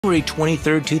January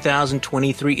 23rd,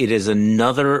 2023. It is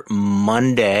another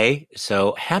Monday.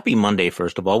 So happy Monday,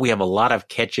 first of all. We have a lot of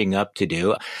catching up to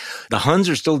do. The Huns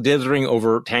are still dithering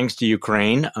over tanks to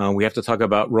Ukraine. We have to talk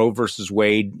about Roe versus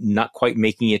Wade not quite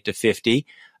making it to 50.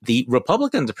 The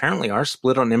Republicans apparently are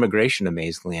split on immigration,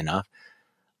 amazingly enough.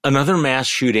 Another mass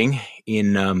shooting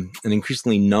in an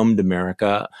increasingly numbed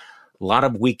America. A lot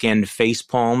of weekend face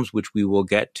palms, which we will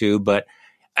get to. But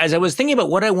as I was thinking about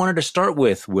what I wanted to start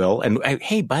with, Will, and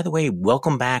hey, by the way,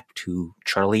 welcome back to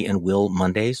Charlie and Will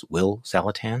Mondays, Will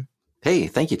Saletan. Hey,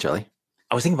 thank you, Charlie.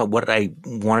 I was thinking about what I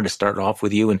wanted to start off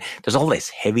with you, and there's all this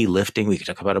heavy lifting. We could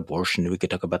talk about abortion. We could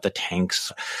talk about the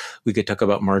tanks. We could talk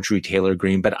about Marjorie Taylor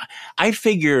Greene. But I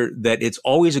figure that it's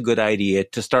always a good idea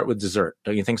to start with dessert.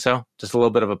 Don't you think so? Just a little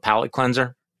bit of a palate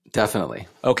cleanser? Definitely.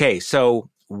 Okay, so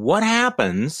what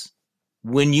happens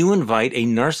when you invite a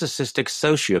narcissistic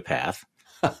sociopath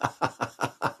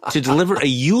to deliver a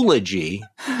eulogy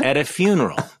at a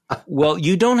funeral? Well,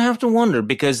 you don't have to wonder,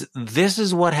 because this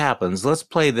is what happens. Let's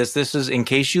play this. This is, in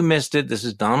case you missed it, this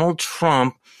is Donald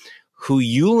Trump, who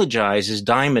eulogizes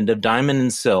Diamond of Diamond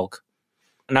and Silk.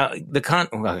 Now, I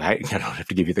don't have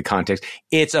to give you the context.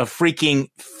 It's a freaking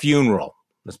funeral.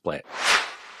 Let's play it.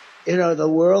 You know, the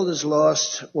world has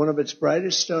lost one of its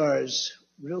brightest stars,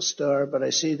 real star, but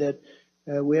I see that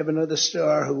we have another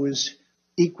star who is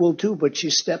equal to, but she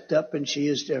stepped up and she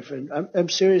is different. I'm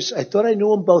serious. I thought I knew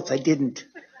them both. I didn't.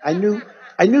 I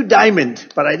knew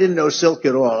Diamond, but I didn't know Silk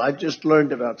at all. I just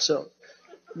learned about Silk.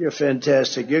 You're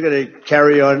fantastic. You're going to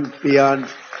carry on beyond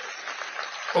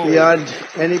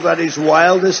anybody's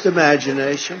wildest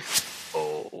imagination.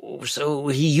 So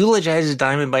he eulogizes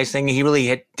Diamond by saying he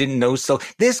really didn't know Silk.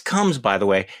 This comes, by the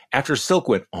way, after Silk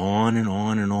went on and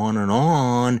on and on and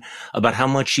on about how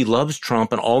much she loves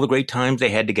Trump and all the great times they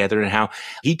had together and how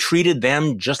he treated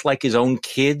them just like his own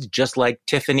kids, just like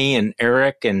Tiffany and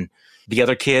Eric and the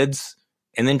other kids.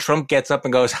 And then Trump gets up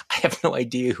and goes, I have no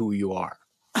idea who you are.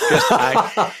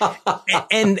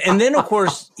 And then, of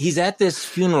course, he's at this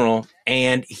funeral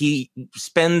and he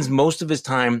spends most of his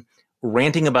time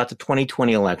ranting about the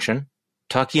 2020 election,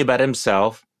 talking about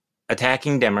himself,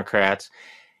 attacking Democrats,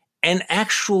 and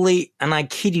actually, and I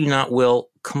kid you not, Will,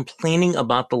 complaining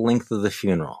about the length of the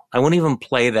funeral. I won't even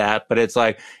play that, but it's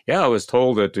like, yeah, I was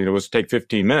told that it was to take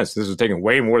 15 minutes. This was taking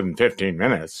way more than 15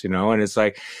 minutes, and it's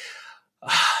like,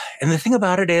 and the thing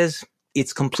about it is,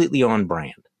 it's completely on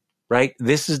brand, right?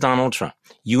 This is Donald Trump.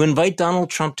 You invite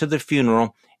Donald Trump to the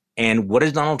funeral, and what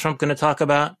is Donald Trump going to talk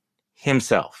about?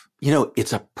 Himself.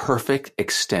 It's a perfect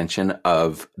extension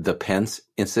of the Pence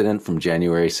incident from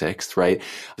January 6th, right?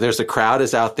 There's a crowd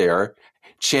is out there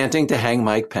chanting to hang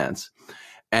Mike Pence.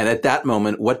 And at that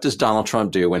moment, what does Donald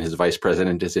Trump do when his vice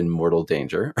president is in mortal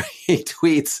danger? He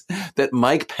tweets that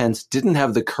Mike Pence didn't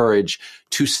have the courage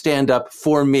to stand up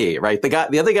for me, right?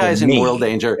 The other guy is in mortal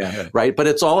danger, right? But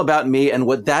it's all about me and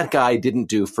what that guy didn't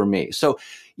do for me. So,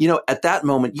 at that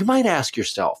moment, you might ask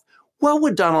yourself, what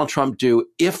would Donald Trump do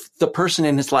if the person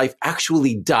in his life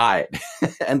actually died?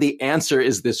 And the answer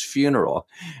is this funeral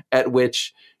at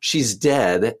which she's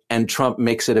dead and Trump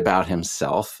makes it about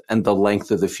himself and the length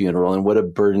of the funeral and what a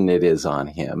burden it is on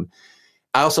him.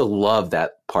 I also love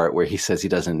that part where he says he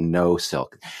doesn't know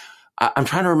Silk. I'm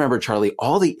trying to remember, Charlie,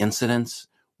 all the incidents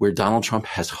where Donald Trump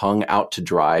has hung out to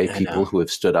dry people who have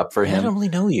stood up for him. I don't really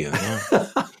know you. Yeah.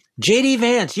 J.D.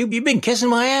 Vance, you've been kissing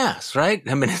my ass, right?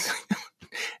 I mean, it's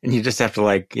and you just have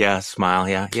to smile.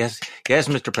 Yeah. Yes,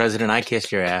 Mr. President, I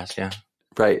kissed your ass. Yeah.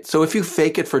 Right. So if you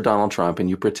fake it for Donald Trump and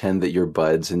you pretend that you're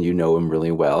buds and you know him really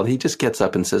well, he just gets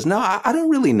up and says, no, I don't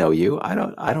really know you. I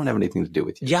don't have anything to do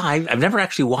with you. Yeah. I've never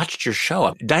actually watched your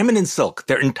show. Diamond and Silk,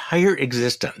 their entire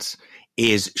existence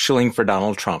is shilling for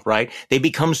Donald Trump, right? They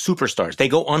become superstars. They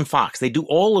go on Fox. They do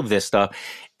all of this stuff.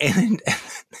 And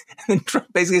then Trump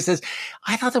basically says,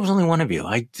 I thought there was only one of you.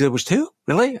 There was two?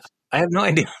 Really? I have no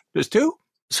idea. There's two?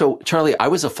 So, Charlie, I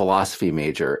was a philosophy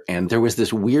major, and there was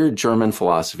this weird German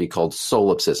philosophy called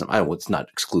solipsism. It's not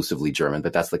exclusively German,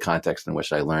 but that's the context in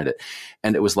which I learned it.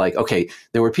 And it was like, okay,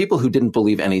 there were people who didn't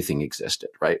believe anything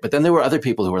existed, right? But then there were other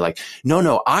people who were like,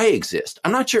 no, I exist.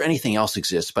 I'm not sure anything else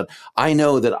exists, but I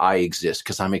know that I exist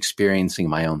because I'm experiencing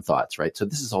my own thoughts, right? So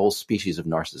this is a whole species of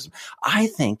narcissism. I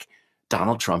think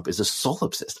Donald Trump is a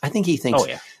solipsist. I think he thinks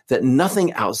that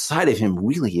nothing outside of him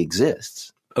really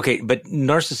exists. Okay, but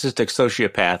narcissistic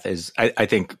sociopath is, I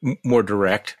think, more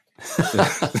direct.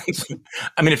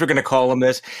 I mean, if you're going to call him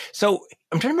this. So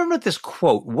I'm trying to remember this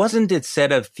quote. Wasn't it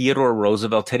said of Theodore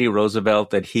Roosevelt, Teddy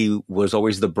Roosevelt, that he was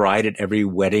always the bride at every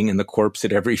wedding and the corpse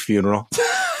at every funeral?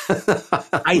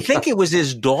 I think it was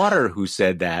his daughter who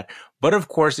said that. But of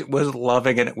course, it was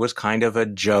loving and it was kind of a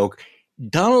joke.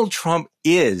 Donald Trump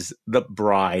is the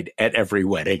bride at every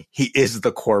wedding. He is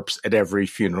the corpse at every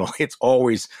funeral. It's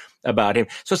always about him.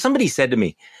 So somebody said to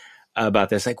me about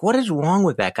this, like, what is wrong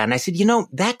with that guy? And I said,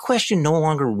 that question no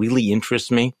longer really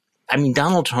interests me. I mean,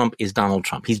 Donald Trump is Donald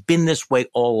Trump. He's been this way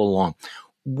all along.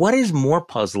 What is more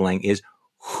puzzling is,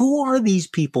 who are these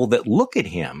people that look at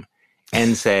him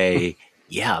and say,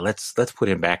 yeah, let's put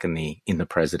him back in the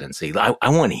presidency. I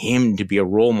want him to be a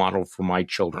role model for my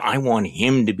children. I want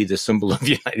him to be the symbol of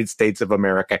the United States of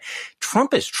America.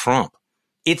 Trump is Trump.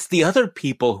 It's the other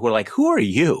people who are like, who are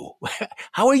you?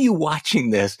 How are you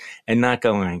watching this and not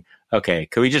going, okay,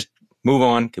 could we just move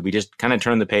on? Could we just kind of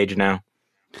turn the page now?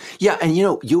 Yeah. And,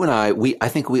 you and I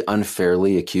think we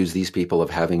unfairly accuse these people of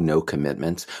having no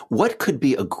commitments. What could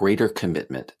be a greater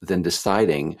commitment than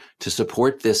deciding to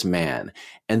support this man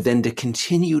and then to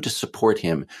continue to support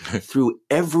him through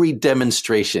every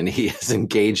demonstration he has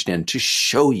engaged in to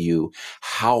show you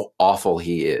how awful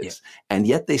he is? Yeah. And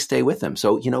yet they stay with him.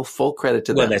 So, full credit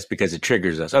to them. Well, that's because it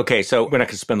triggers us. Okay. So we're not going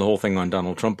to spend the whole thing on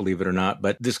Donald Trump, believe it or not,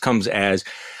 but this comes as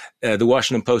the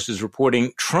Washington Post is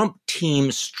reporting Trump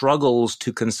team struggles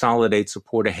to consolidate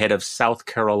support ahead of South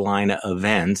Carolina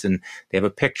events. And they have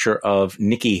a picture of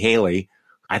Nikki Haley.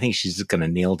 I think she's going to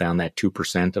nail down that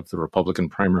 2% of the Republican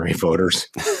primary voters.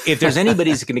 If there's anybody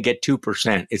who's going to get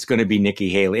 2%, it's going to be Nikki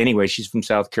Haley. Anyway, she's from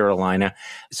South Carolina.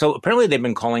 So apparently they've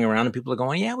been calling around and people are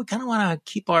going, yeah, we kind of want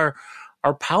to keep our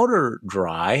powder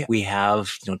dry. We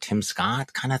have, Tim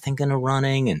Scott kind of thinking of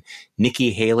running, and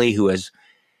Nikki Haley, who has,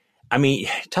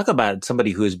 talk about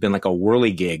somebody who has been like a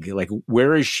whirligig. Like,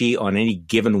 where is she on any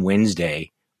given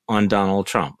Wednesday on Donald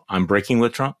Trump? I'm breaking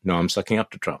with Trump. No, I'm sucking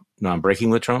up to Trump. No, I'm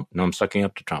breaking with Trump. No, I'm sucking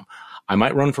up to Trump. I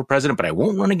might run for president, but I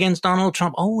won't run against Donald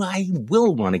Trump. Oh, I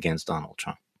will run against Donald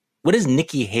Trump. What is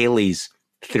Nikki Haley's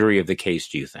theory of the case,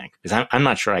 do you think? Because I'm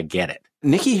not sure I get it.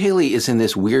 Nikki Haley is in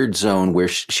this weird zone where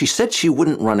she said she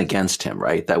wouldn't run against him,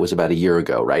 right? That was about a year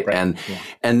ago, right?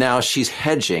 And now she's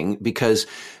hedging because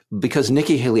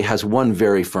Nikki Haley has one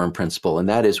very firm principle, and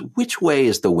that is, which way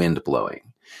is the wind blowing?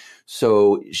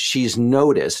 So she's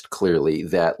noticed clearly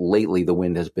that lately the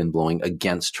wind has been blowing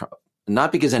against Trump.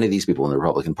 Not because any of these people in the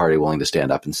Republican Party are willing to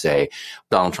stand up and say,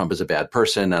 Donald Trump is a bad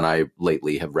person, and I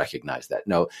lately have recognized that.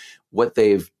 No, what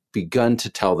they've begun to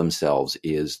tell themselves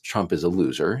is Trump is a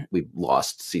loser. We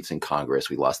lost seats in Congress.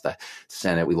 We lost the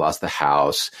Senate. We lost the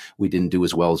House. We didn't do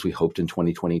as well as we hoped in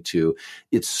 2022.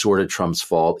 It's sort of Trump's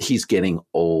fault. He's getting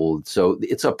old. So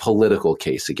it's a political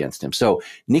case against him. So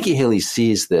Nikki Haley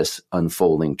sees this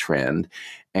unfolding trend,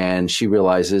 and she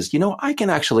realizes, I can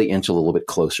actually inch a little bit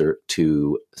closer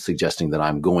to suggesting that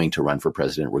I'm going to run for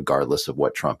president regardless of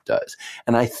what Trump does.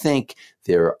 And I think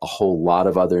there are a whole lot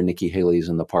of other Nikki Haleys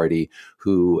in the party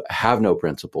who have no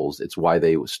principles. It's why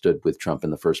they stood with Trump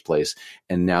in the first place.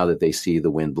 And now that they see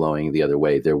the wind blowing the other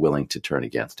way, they're willing to turn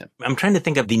against him. I'm trying to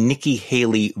think of the Nikki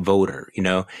Haley voter.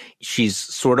 She's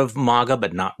sort of MAGA,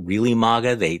 but not really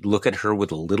MAGA. They look at her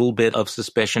with a little bit of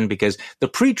suspicion because the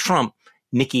pre-Trump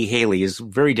Nikki Haley is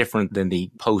very different than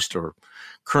the post or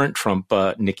current Trump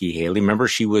Nikki Haley. Remember,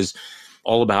 she was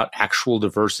all about actual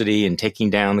diversity and taking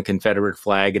down the Confederate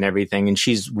flag and everything, and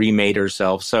she's remade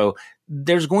herself. So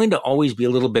there's going to always be a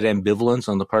little bit of ambivalence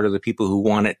on the part of the people who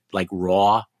want it like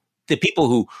raw. The people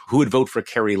who would vote for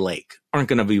Carrie Lake aren't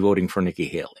going to be voting for Nikki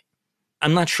Haley.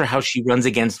 I'm not sure how she runs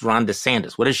against Ron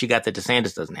DeSantis. What has she got that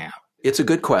DeSantis doesn't have? It's a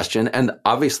good question. And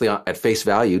obviously, at face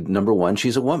value, number one,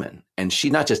 she's a woman. And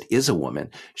she not just is a woman,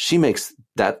 she makes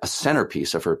that a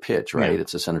centerpiece of her pitch, right? Yeah.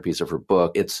 It's a centerpiece of her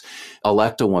book. It's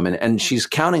elect a woman. And she's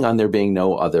counting on there being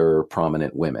no other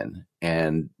prominent women.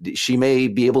 And she may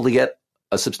be able to get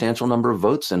a substantial number of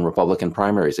votes in Republican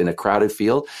primaries in a crowded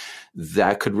field.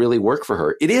 That could really work for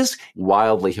her. It is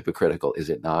wildly hypocritical, is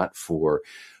it not, for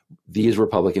these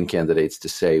Republican candidates to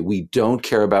say, we don't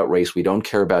care about race, we don't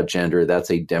care about gender, that's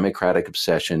a Democratic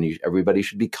obsession, everybody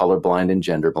should be colorblind and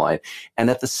genderblind. And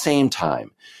at the same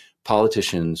time,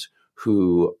 politicians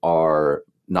who are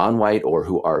non-white or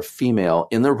who are female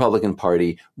in the Republican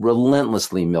Party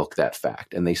relentlessly milk that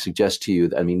fact. And they suggest to you,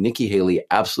 Nikki Haley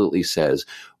absolutely says,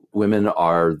 women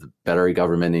are the better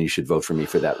government and you should vote for me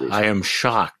for that reason. I am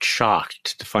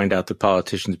shocked to find out that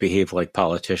politicians behave like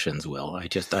politicians will.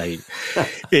 It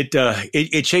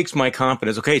shakes my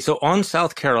confidence. Okay, so on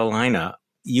South Carolina,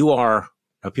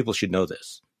 people should know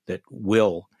this, that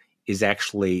Will is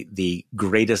actually the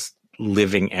greatest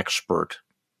living expert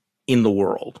in the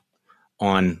world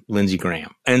on Lindsey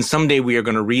Graham. And someday we are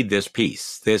going to read this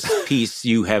piece.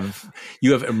 You have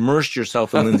immersed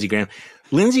yourself in Lindsey Graham.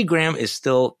 Lindsey Graham is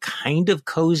still kind of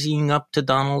cozying up to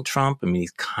Donald Trump.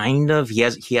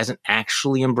 He hasn't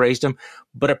actually embraced him,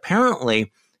 but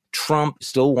apparently Trump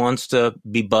still wants to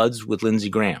be buds with Lindsey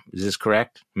Graham. Is this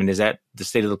correct? I mean, is that the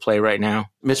state of the play right now?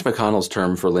 Mitch McConnell's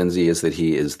term for Lindsey is that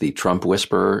he is the Trump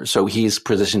whisperer. So he's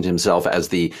positioned himself as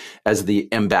the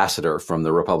ambassador from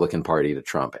the Republican Party to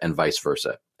Trump and vice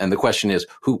versa. And the question is,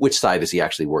 which side is he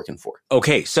actually working for?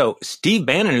 Okay, so Steve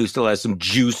Bannon, who still has some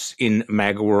juice in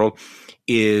MAGA world,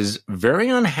 is very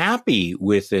unhappy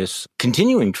with this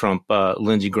continuing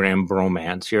Trump-Lindsey Graham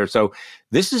bromance here. So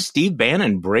this is Steve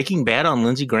Bannon breaking bad on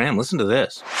Lindsey Graham. Listen to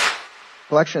this.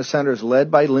 Collection of senators led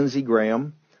by Lindsey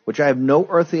Graham, which I have no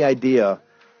earthly idea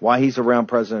why he's around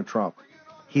President Trump.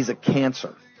 He's a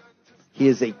cancer. He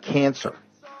is a cancer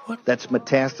that's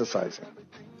metastasizing.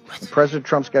 And President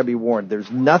Trump's got to be warned.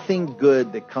 There's nothing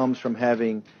good that comes from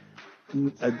having,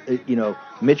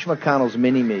 Mitch McConnell's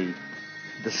mini-me,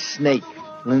 the snake,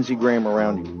 Lindsey Graham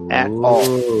around you at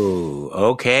all.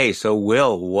 Okay, so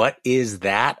Will, what is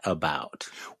that about?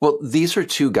 Well, these are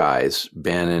two guys,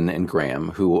 Bannon and Graham,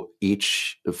 who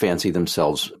each fancy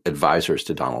themselves advisors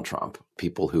to Donald Trump,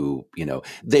 people who,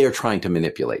 they are trying to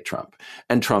manipulate Trump.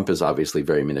 And Trump is obviously a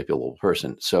very manipulable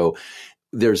person. So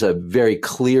there's a very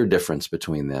clear difference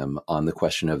between them on the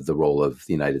question of the role of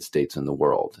the United States in the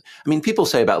world. I mean, people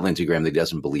say about Lindsey Graham that he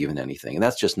doesn't believe in anything, and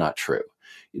that's just not true.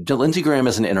 Lindsey Graham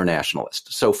is an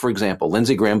internationalist. So, for example,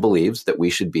 Lindsey Graham believes that we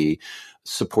should be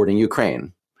supporting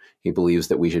Ukraine. He believes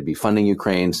that we should be funding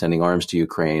Ukraine, sending arms to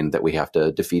Ukraine, that we have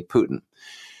to defeat Putin.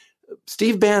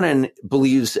 Steve Bannon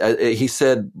believes, he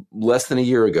said less than a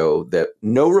year ago, that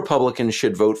no Republican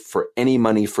should vote for any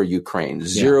money for Ukraine,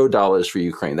 $0 for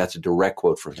Ukraine. That's a direct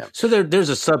quote from him. So there's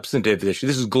a substantive issue.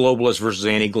 This is globalist versus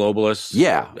anti-globalist.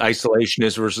 Yeah.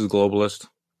 Isolationist versus globalist.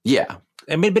 Yeah.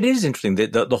 I mean, but it is interesting,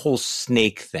 the whole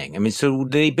snake thing. I mean, so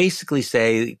they basically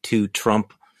say to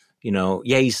Trump,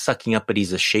 he's sucking up, but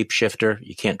he's a shapeshifter.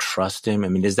 You can't trust him. I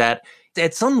mean, is that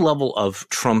at some level of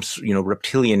Trump's,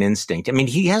 reptilian instinct? I mean,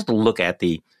 he has to look at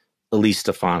the Elise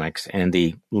Stefanik's and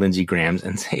the Lindsey Grahams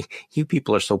and say, you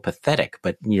people are so pathetic,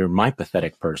 but you're my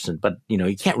pathetic person. But,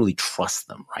 you can't really trust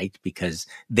them, right? Because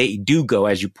they do go,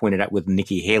 as you pointed out with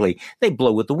Nikki Haley, they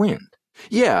blow with the wind.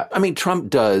 Yeah. I mean, Trump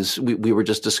does. We were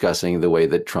just discussing the way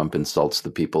that Trump insults the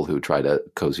people who try to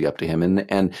cozy up to him.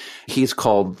 And he's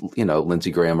called, Lindsey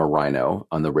Graham a rhino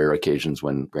on the rare occasions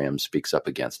when Graham speaks up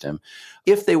against him.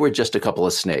 If they were just a couple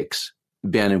of snakes,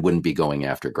 Bannon wouldn't be going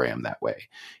after Graham that way.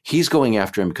 He's going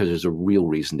after him because there's a real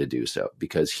reason to do so,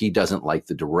 because he doesn't like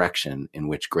the direction in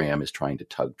which Graham is trying to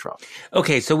tug Trump.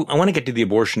 Okay. So I want to get to the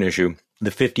abortion issue,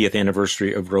 the 50th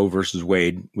anniversary of Roe versus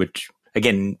Wade, which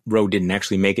again, Roe didn't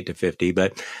actually make it to 50,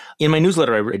 but in my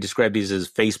newsletter, I described these as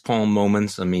facepalm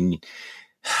moments. I mean,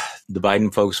 the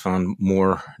Biden folks found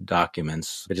more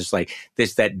documents, but it's like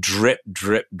there's that drip,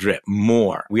 drip, drip,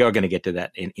 more. We are going to get to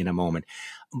that in a moment.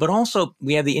 But also,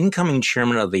 we have the incoming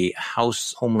chairman of the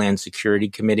House Homeland Security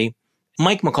Committee,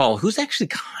 Mike McCall, who's actually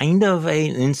kind of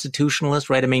an institutionalist,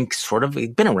 right? I mean, sort of, he's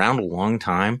been around a long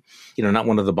time, not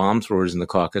one of the bomb throwers in the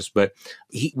caucus, but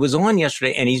he was on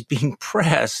yesterday and he's being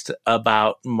pressed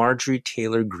about Marjorie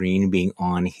Taylor Greene being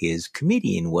on his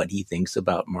committee and what he thinks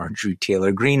about Marjorie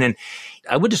Taylor Greene. And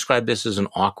I would describe this as an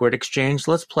awkward exchange.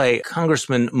 Let's play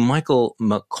Congressman Michael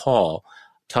McCall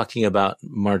talking about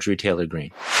Marjorie Taylor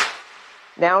Greene.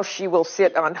 Now she will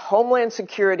sit on Homeland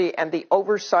Security and the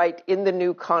oversight in the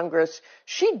new Congress.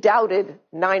 She doubted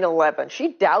 9/11.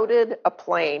 She doubted a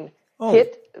plane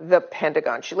hit the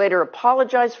Pentagon. She later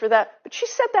apologized for that, but she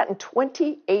said that in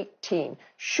 2018.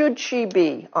 Should she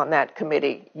be on that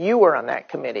committee? You were on that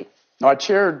committee. I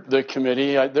chaired the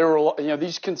committee. There were,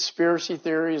 these conspiracy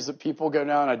theories that people go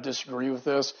down. I disagree with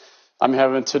this. I'm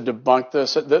having to debunk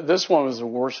this. This one was the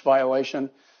worst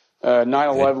violation.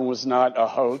 9/11 was not a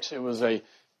hoax. It was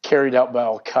carried out by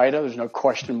Al-Qaeda. There's no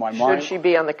question in my mind. Should she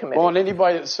be on the committee? Well, and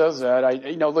anybody that says that,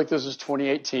 look, this is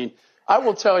 2018. I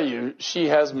will tell you, she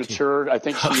has matured. I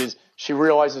think she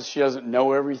realizes she doesn't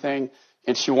know everything,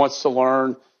 and she wants to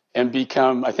learn and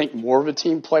become, I think, more of a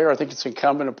team player. I think it's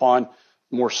incumbent upon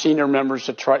more senior members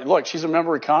to try. Look, she's a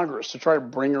member of Congress, to try to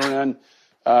bring her in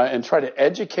and try to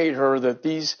educate her that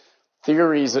these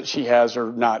theories that she has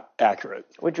are not accurate.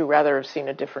 Would you rather have seen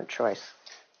a different choice?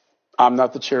 I'm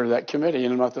not the chair of that committee,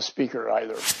 and I'm not the speaker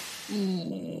either.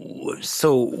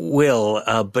 So, Will,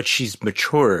 but she's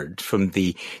matured from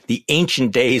the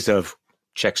ancient days of,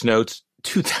 checks notes,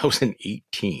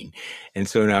 2018. And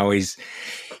so now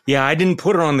I didn't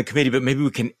put her on the committee, but maybe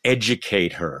we can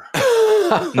educate her.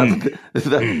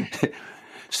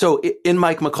 So in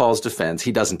Mike McCall's defense,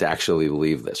 he doesn't actually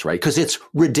believe this, right? Because it's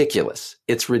ridiculous.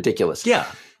 It's ridiculous. Yeah.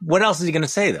 What else is he going to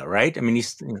say, though, right? I mean,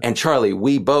 And Charlie,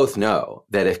 we both know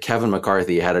that if Kevin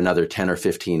McCarthy had another 10 or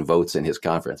 15 votes in his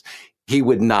conference, he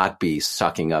would not be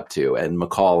sucking up to, and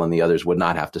McCall and the others would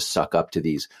not have to suck up to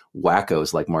these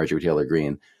wackos like Marjorie Taylor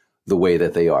Greene the way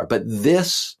that they are. But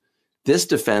this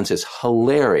defense is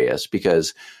hilarious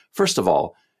because, first of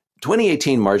all,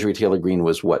 2018, Marjorie Taylor Greene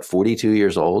was 42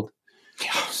 years old?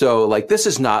 So like, this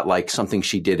is not like something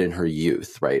she did in her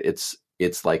youth, right? It's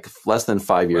like less than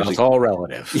 5 years ago. It's all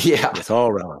relative. Yeah. It's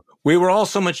all relative. We were all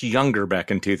so much younger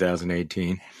back in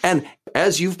 2018. And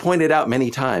as you've pointed out many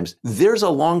times, there's a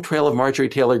long trail of Marjorie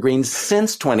Taylor Greene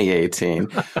since 2018,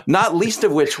 not least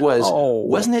of which was,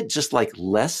 wasn't it just like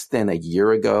less than a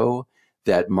year ago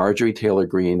that Marjorie Taylor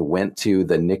Greene went to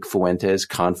the Nick Fuentes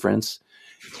conference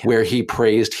where he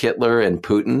praised Hitler and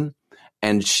Putin?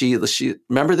 And she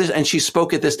remember this, and she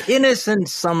spoke at this innocent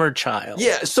summer child.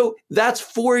 Yeah, so that's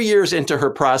 4 years into her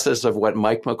process of what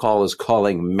Mike McCall is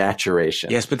calling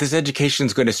maturation. Yes, but this education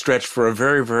is going to stretch for a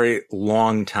very, very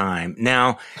long time.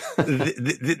 Now,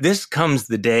 this comes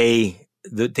the day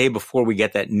before we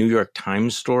get that New York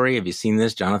Times story. Have you seen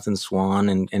this? Jonathan Swan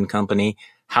and company.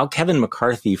 How Kevin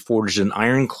McCarthy forged an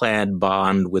ironclad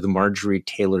bond with Marjorie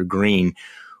Taylor Greene,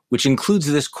 which includes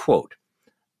this quote.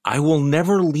 "I will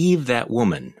never leave that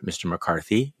woman," Mr.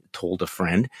 McCarthy told a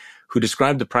friend who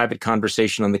described the private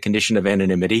conversation on the condition of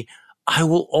anonymity. "I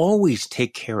will always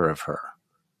take care of her."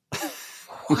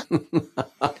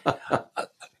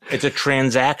 It's a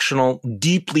transactional,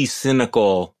 deeply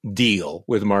cynical deal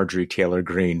with Marjorie Taylor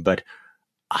Greene, but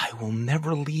I will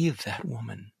never leave that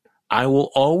woman. I will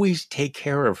always take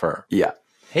care of her. Yeah.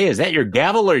 Hey, is that your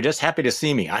gavel or are you just happy to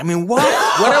see me? I mean, what?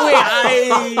 What are we?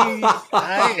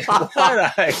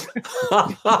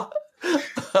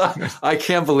 I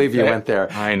can't believe you went there.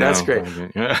 I know. That's great.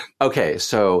 Okay,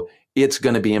 so it's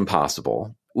going to be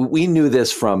impossible. We knew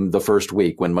this from the first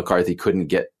week when McCarthy couldn't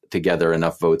get together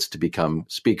enough votes to become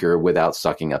speaker without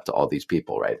sucking up to all these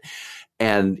people, right?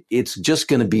 And it's just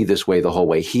going to be this way the whole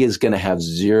way. He is going to have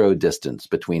zero distance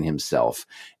between himself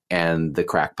and the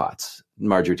crackpots.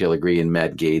 Marjorie Taylor Greene,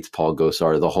 Matt Gaetz, Paul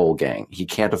Gosar, the whole gang. He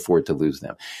can't afford to lose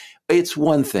them. It's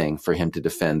one thing for him to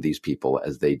defend these people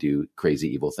as they do crazy,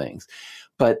 evil things.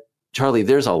 But Charlie,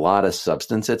 there's a lot of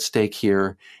substance at stake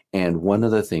here. And one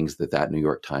of the things that New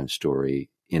York Times story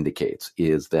indicates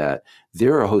is that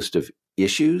there are a host of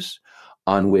issues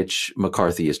on which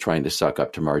McCarthy is trying to suck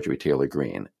up to Marjorie Taylor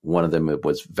Greene. One of them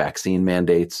was vaccine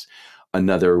mandates.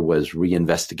 Another was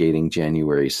reinvestigating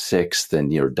January 6th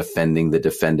and, defending the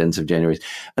defendants of January.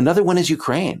 Another one is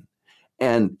Ukraine.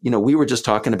 And, we were just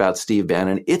talking about Steve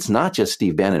Bannon. It's not just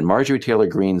Steve Bannon. Marjorie Taylor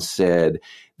Greene said,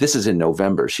 this is in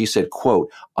November. She said, quote,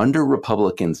 "Under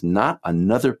Republicans, not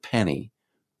another penny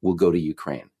will go to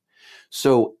Ukraine."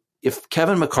 So if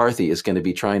Kevin McCarthy is going to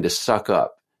be trying to suck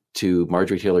up to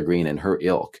Marjorie Taylor Greene and her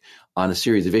ilk on a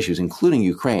series of issues, including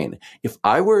Ukraine, if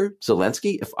I were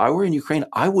Zelensky, if I were in Ukraine,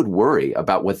 I would worry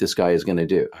about what this guy is going to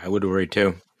do. I would worry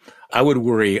too. I would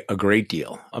worry a great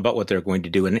deal about what they're going to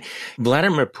do. And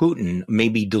Vladimir Putin may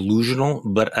be delusional,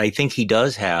 but I think he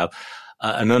does have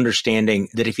an understanding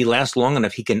that if he lasts long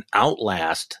enough, he can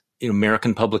outlast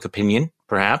American public opinion,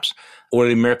 perhaps, or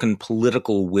the American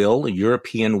political will,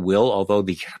 European will, although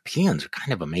the Europeans are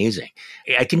kind of amazing.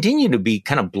 I continue to be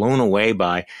kind of blown away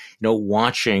by,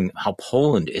 watching how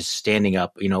Poland is standing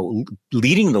up,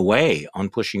 leading the way on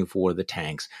pushing for the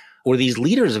tanks. Or these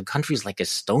leaders of countries like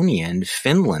Estonia and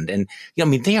Finland. And,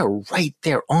 they are right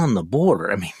there on the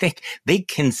border. They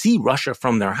can see Russia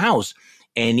from their house,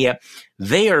 and yet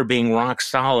they are being rock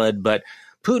solid. But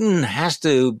Putin has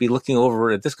to be looking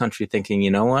over at this country thinking, you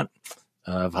know what?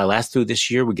 If I last through this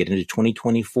year, we get into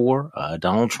 2024,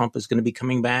 Donald Trump is going to be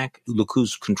coming back. Look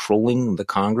who's controlling the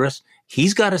Congress.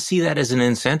 He's got to see that as an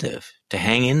incentive to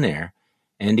hang in there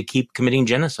and to keep committing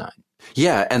genocide.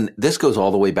 Yeah, and this goes all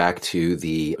the way back to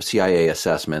the CIA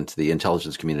assessment, the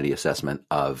intelligence community assessment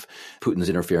of Putin's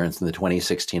interference in the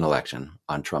 2016 election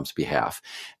on Trump's behalf.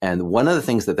 And one of the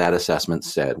things that assessment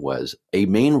said was a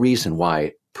main reason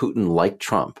why Putin liked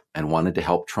Trump and wanted to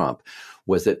help Trump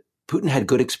was that Putin had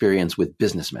good experience with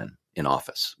businessmen in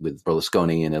office, with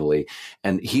Berlusconi in Italy.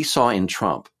 And he saw in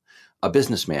Trump a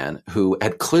businessman who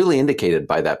had clearly indicated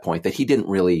by that point that he didn't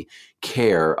really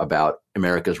care about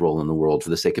America's role in the world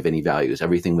for the sake of any values.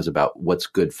 Everything was about what's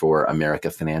good for America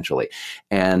financially.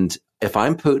 And if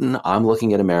I'm Putin, I'm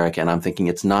looking at America and I'm thinking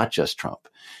it's not just Trump.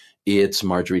 It's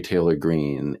Marjorie Taylor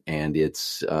Greene, and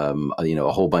it's a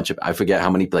whole bunch of, I forget how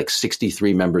many, like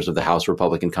 63 members of the House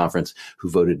Republican Conference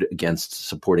who voted against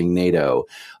supporting NATO.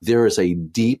 There is a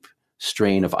deep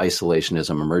strain of isolationism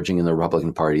emerging in the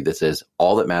Republican Party that says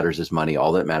all that matters is money,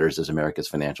 all that matters is America's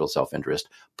financial self-interest.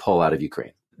 Pull out of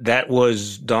Ukraine. that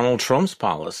was Donald Trump's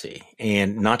policy,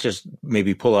 and not just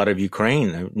maybe pull out of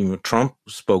Ukraine. Trump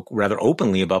spoke rather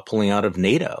openly about pulling out of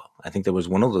NATO. I think there was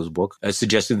one of those books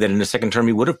suggested that in the second term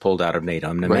he would have pulled out of NATO.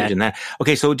 I mean, imagine that.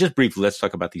 Okay, so just briefly, let's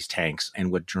talk about these tanks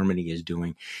and what Germany is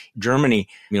doing. Germany,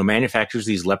 manufactures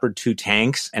these Leopard 2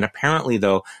 tanks, and apparently,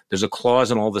 though, there's a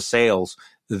clause in all the sales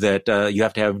that you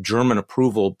have to have German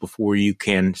approval before you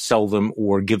can sell them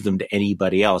or give them to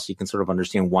anybody else. You can sort of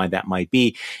understand why that might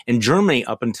be. And Germany,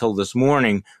 up until this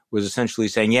morning, was essentially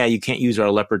saying, yeah, you can't use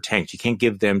our Leopard tanks. You can't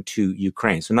give them to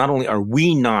Ukraine. So not only are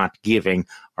we not giving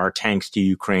our tanks to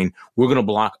Ukraine, we're going to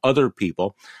block other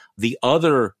people. The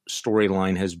other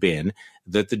storyline has been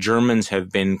that the Germans have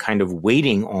been kind of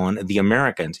waiting on the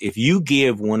Americans. If you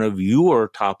give one of your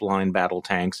top-line battle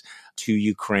tanks to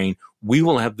Ukraine, we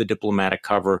will have the diplomatic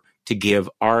cover to give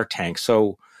our tanks.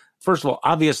 So, first of all,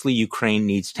 obviously, Ukraine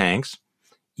needs tanks.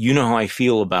 You know how I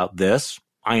feel about this.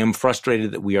 I am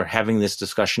frustrated that we are having this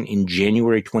discussion in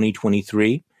January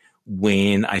 2023,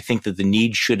 when I think that the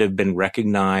need should have been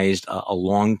recognized a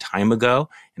long time ago.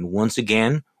 And once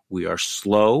again, we are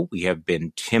slow. We have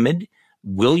been timid.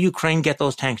 Will Ukraine get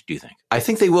those tanks, do you think? I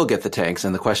think they will get the tanks.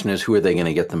 And the question is, who are they going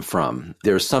to get them from?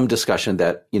 There's some discussion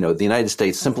that, the United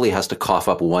States simply has to cough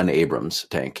up one Abrams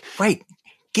tank. Right.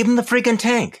 Give them the freaking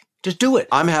tank. Just do it.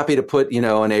 I'm happy to put,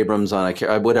 an Abrams on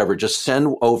a whatever. Just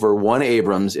send over one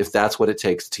Abrams if that's what it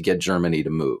takes to get Germany to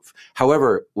move.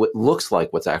 However, what looks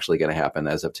like what's actually going to happen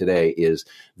as of today is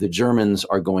the Germans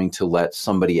are going to let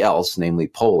somebody else, namely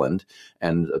Poland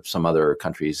and some other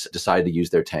countries, decide to use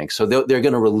their tanks. So they're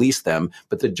going to release them,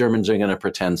 but the Germans are going to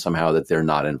pretend somehow that they're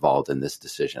not involved in this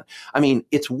decision. I mean,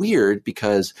 it's weird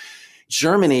because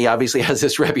Germany obviously has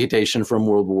this reputation from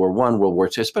World War I, World War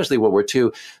II, especially World War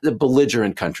II, the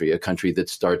belligerent country, a country that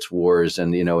starts wars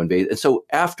and, invade. And so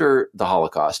after the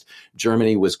Holocaust,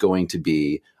 Germany was going to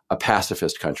be a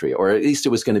pacifist country, or at least it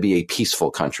was going to be a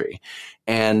peaceful country.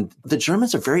 And the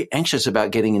Germans are very anxious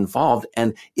about getting involved,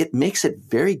 and it makes it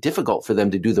very difficult for them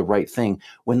to do the right thing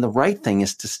when the right thing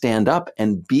is to stand up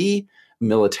and be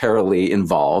militarily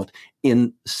involved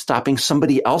in stopping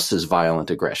somebody else's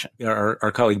violent aggression.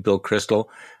 Our colleague Bill Kristol,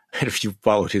 if you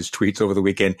followed his tweets over the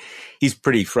weekend, he's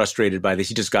pretty frustrated by this.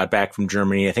 He just got back from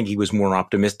Germany. I think he was more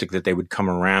optimistic that they would come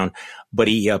around, but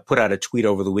he put out a tweet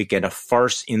over the weekend, a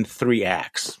farce in 3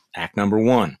 acts. Act number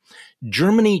 1,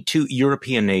 Germany to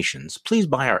European nations, please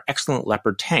buy our excellent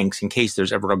Leopard tanks in case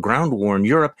there's ever a ground war in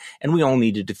Europe and we all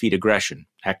need to defeat aggression.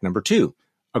 Act number 2,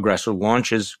 aggressor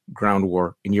launches ground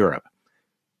war in Europe.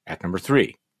 Act number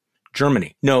 3,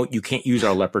 Germany, no, you can't use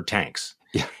our Leopard tanks.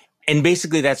 Yeah. And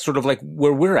basically that's sort of like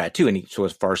where we're at too. And so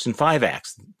it's farce in 5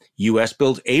 acts. U.S.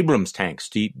 builds Abrams tanks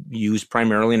to use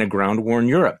primarily in a ground war in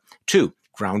Europe. 2,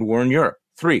 ground war in Europe.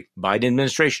 3, Biden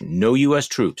administration, no U.S.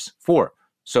 troops. 4,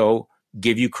 so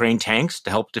give Ukraine tanks to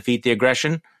help defeat the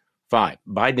aggression. 5,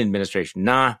 Biden administration,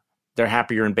 nah, they're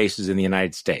happier in bases in the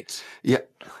United States. Yeah.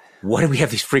 What do we have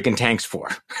these freaking tanks for?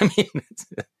 I mean,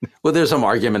 well, there's some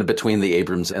argument between the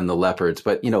Abrams and the Leopards.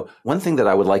 But, one thing that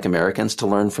I would like Americans to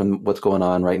learn from what's going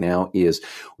on right now is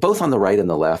both on the right and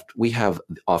the left, we have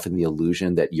often the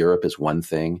illusion that Europe is one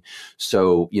thing.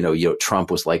 So,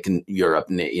 Trump was like in Europe,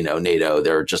 NATO,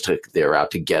 they're out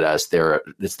to get us.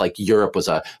 It's like Europe was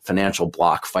a financial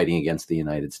bloc fighting against the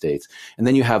United States. And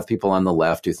then you have people on the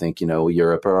left who think,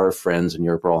 Europe are our friends and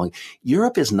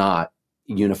Europe is not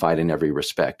unified in every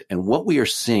respect. And what we are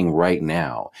seeing right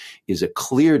now is a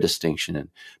clear distinction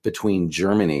between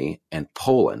Germany and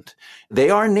Poland. They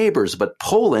are neighbors, but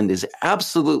Poland is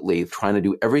absolutely trying to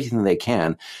do everything they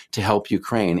can to help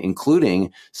Ukraine,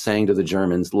 including saying to the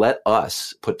Germans, let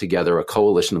us put together a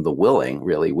coalition of the willing,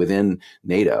 really, within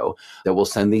NATO that will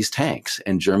send these tanks.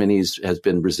 And Germany has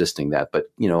been resisting that. But,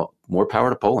 more power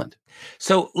to Poland.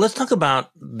 So let's talk about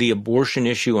the abortion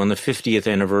issue on the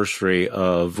 50th anniversary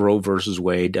of Roe versus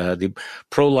Wade. The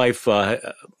pro-life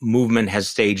movement has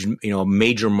staged, a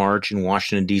major march in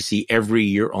Washington, D.C. every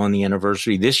year on the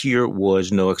anniversary. This year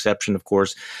was no exception, of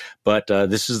course, but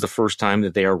this is the first time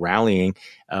that they are rallying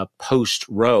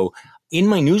post-Roe. In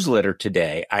my newsletter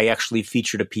today, I actually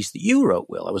featured a piece that you wrote,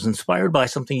 Will. I was inspired by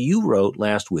something you wrote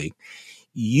last week.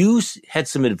 You had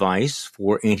some advice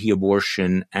for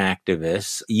anti-abortion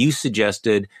activists. You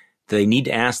suggested they need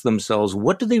to ask themselves,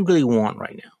 what do they really want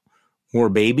right now? More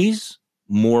babies,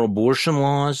 more abortion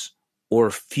laws,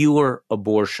 or fewer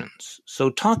abortions? So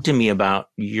talk to me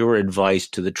about your advice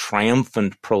to the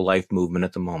triumphant pro-life movement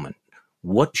at the moment.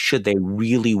 What should they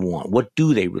really want? What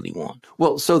do they really want?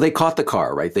 Well, so they caught the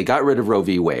car, right? They got rid of Roe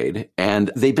v. Wade,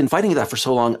 and they've been fighting that for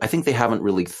so long. I think they haven't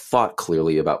really thought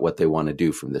clearly about what they want to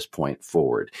do from this point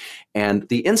forward. And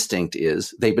the instinct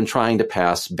is they've been trying to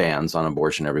pass bans on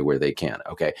abortion everywhere they can,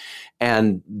 okay?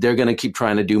 And they're going to keep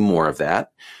trying to do more of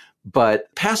that. But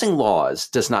passing laws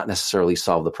does not necessarily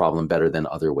solve the problem better than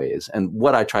other ways. And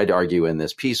what I tried to argue in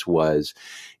this piece was,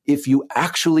 if you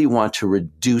actually want to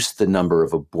reduce the number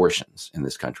of abortions in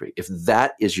this country, if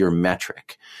that is your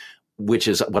metric, which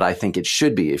is what I think it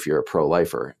should be if you're a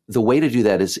pro-lifer, the way to do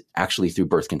that is actually through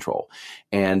birth control.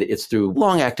 And it's through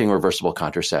long-acting reversible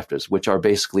contraceptives, which are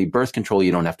basically birth control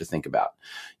you don't have to think about.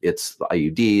 It's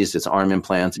IUDs, it's arm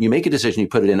implants. You make a decision, you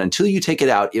put it in. Until you take it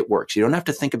out, it works. You don't have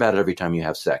to think about it every time you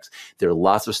have sex. There are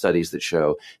lots of studies that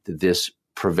show that this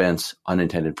prevents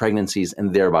unintended pregnancies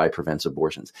and thereby prevents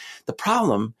abortions. The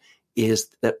problem is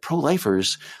that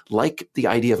pro-lifers like the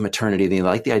idea of maternity. They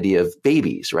like the idea of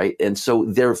babies, right? And so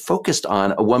they're focused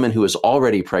on a woman who is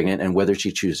already pregnant and whether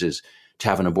she chooses to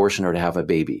have an abortion or to have a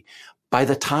baby. By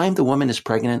the time the woman is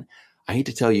pregnant, I hate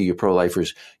to tell you, you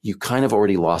pro-lifers, you kind of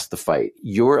already lost the fight.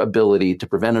 Your ability to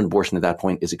prevent an abortion at that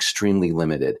point is extremely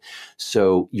limited.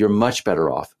 So you're much better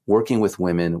off working with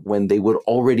women when they would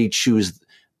already choose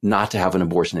not to have an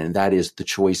abortion, and that is the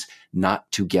choice not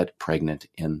to get pregnant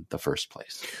in the first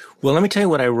place. Well, let me tell you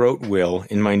what I wrote, Will,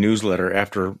 in my newsletter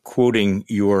after quoting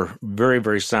your very,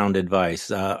 very sound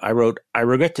advice. I wrote, I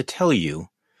regret to tell you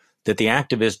that the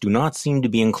activists do not seem to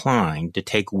be inclined to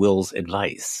take Will's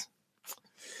advice.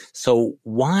 So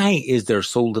why is there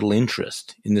so little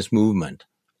interest in this movement?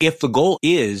 If the goal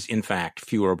is, in fact,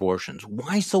 fewer abortions,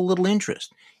 why so little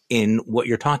interest in what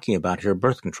you're talking about here,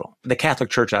 birth control? The Catholic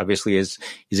Church obviously is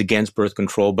against birth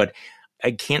control, but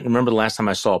I can't remember the last time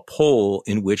I saw a poll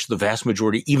in which the vast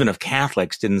majority, even of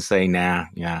Catholics, didn't say, nah,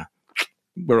 yeah,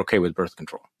 we're okay with birth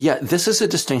control. Yeah, this is a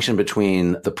distinction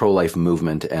between the pro-life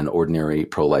movement and ordinary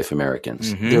pro-life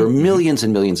Americans. Mm-hmm. There are millions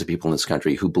and millions of people in this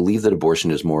country who believe that abortion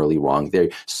is morally wrong.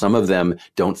 Some of them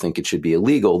don't think it should be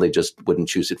illegal. They just wouldn't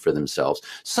choose it for themselves.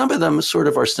 Some of them sort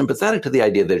of are sympathetic to the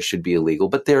idea that it should be illegal,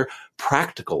 but they're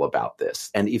practical about this.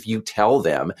 And if you tell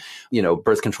them,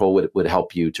 birth control would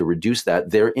help you to reduce that,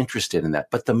 they're interested in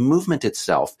that. But the movement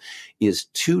itself is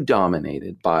too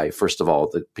dominated by, first of all,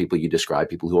 the people you describe,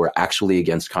 people who are actually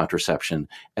against contraception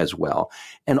as well.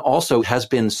 And also has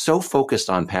been so focused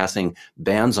on passing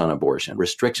bans on abortion,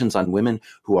 restrictions on women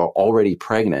who are already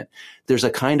pregnant. There's a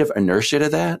kind of inertia to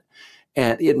that.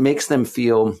 And it makes them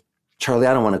feel, Charlie,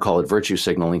 I don't want to call it virtue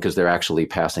signaling because they're actually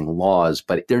passing laws,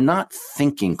 but they're not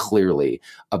thinking clearly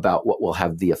about what will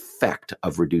have the effect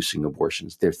of reducing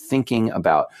abortions. They're thinking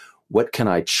about, what can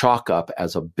I chalk up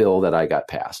as a bill that I got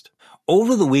passed?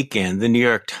 Over the weekend, the New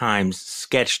York Times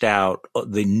sketched out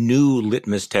the new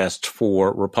litmus test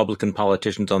for Republican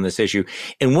politicians on this issue.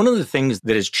 And one of the things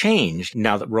that has changed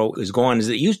now that Roe is gone is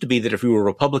it used to be that if you were a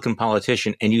Republican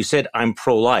politician and you said, I'm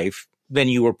pro-life, then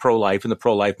you were pro-life, and the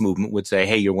pro-life movement would say,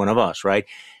 hey, you're one of us, right?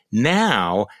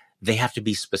 Now they have to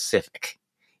be specific.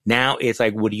 Now it's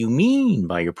like, what do you mean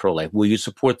by your pro-life? Will you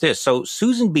support this? So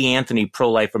Susan B. Anthony,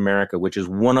 Pro-Life America, which is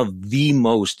one of the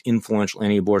most influential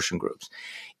anti-abortion groups,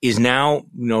 is now,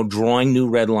 drawing new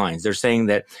red lines. They're saying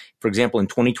that, for example, in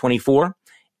 2024,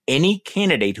 any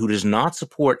candidate who does not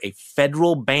support a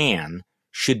federal ban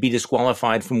should be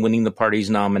disqualified from winning the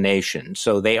party's nomination.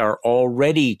 So they are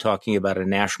already talking about a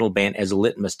national ban as a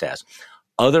litmus test.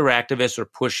 Other activists are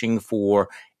pushing for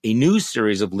a new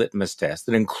series of litmus tests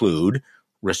that include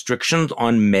restrictions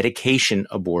on medication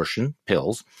abortion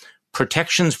pills,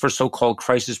 protections for so-called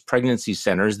crisis pregnancy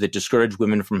centers that discourage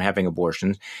women from having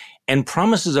abortions, and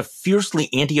promises of fiercely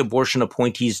anti-abortion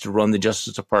appointees to run the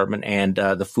Justice Department and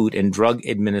the Food and Drug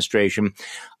Administration.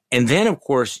 And then, of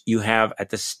course, you have at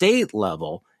the state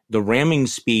level the ramming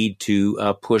speed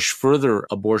to push further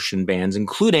abortion bans,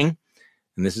 including,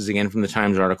 and this is again from the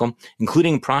Times article,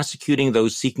 including prosecuting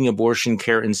those seeking abortion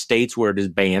care in states where it is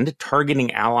banned,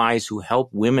 targeting allies who help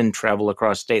women travel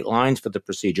across state lines for the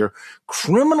procedure,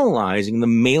 criminalizing the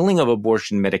mailing of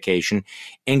abortion medication,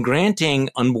 and granting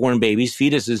unborn babies,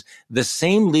 fetuses, the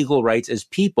same legal rights as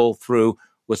people through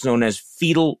what's known as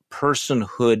fetal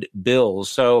personhood bills.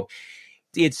 So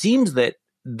it seems that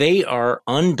they are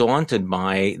undaunted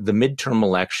by the midterm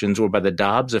elections or by the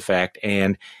Dobbs effect,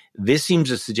 and this seems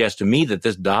to suggest to me that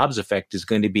this Dobbs effect is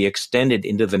going to be extended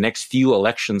into the next few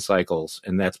election cycles,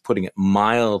 and that's putting it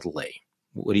mildly.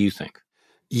 What do you think?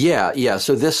 Yeah.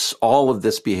 So all of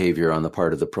this behavior on the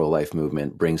part of the pro-life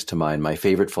movement brings to mind my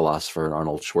favorite philosopher,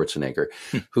 Arnold Schwarzenegger,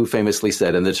 who famously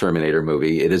said in the Terminator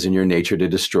movie, "It is in your nature to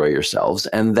destroy yourselves."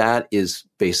 And that is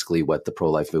basically what the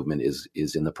pro-life movement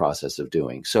is in the process of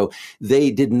doing. So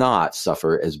they did not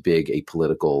suffer as big a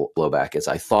political blowback as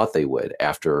I thought they would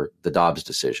after the Dobbs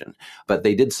decision. But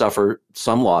they did suffer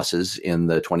some losses in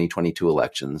the 2022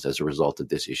 elections as a result of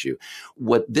this issue.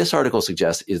 What this article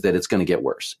suggests is that it's going to get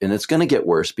worse. And it's going to get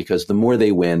worse because the more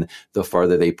they win, the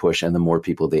farther they push and the more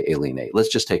people they alienate. Let's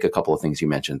just take a couple of things you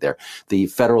mentioned there. The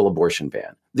federal abortion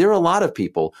ban. There are a lot of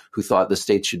people who thought the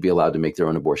states should be allowed to make their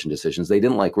own abortion decisions. They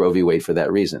didn't like Roe v. Wade for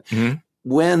that reason. Mm-hmm.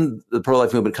 When the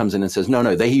pro-life movement comes in and says, no,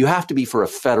 you have to be for a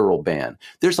federal ban,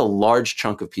 there's a large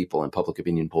chunk of people in public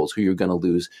opinion polls who you're going to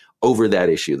lose over that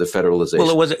issue, the federalization.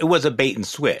 Well, it was a bait and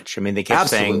switch. I mean, they kept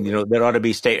saying, there ought to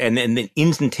be state, and then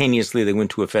instantaneously they went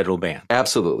to a federal ban.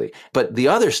 Absolutely. But the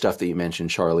other stuff that you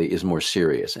mentioned, Charlie, is more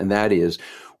serious. And that is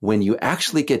when you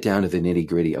actually get down to the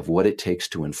nitty-gritty of what it takes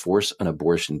to enforce an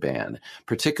abortion ban,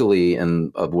 particularly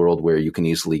in a world where you can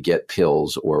easily get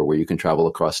pills or where you can travel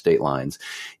across state lines,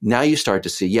 now you start to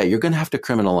see, you're going to have to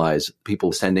criminalize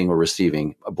people sending or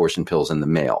receiving abortion pills in the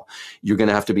mail. You're going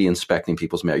to have to be inspecting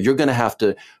people's mail. You're going to have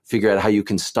to figure out how you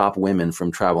can stop women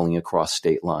from traveling across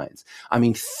state lines. I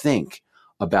mean, think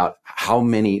about how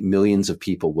many millions of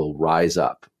people will rise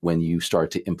up when you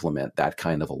start to implement that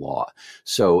kind of a law.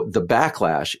 So the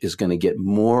backlash is going to get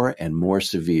more and more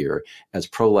severe as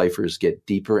pro-lifers get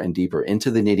deeper and deeper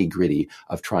into the nitty-gritty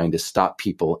of trying to stop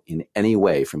people in any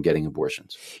way from getting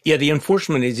abortions. Yeah, the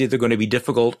enforcement is either going to be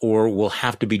difficult or will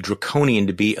have to be draconian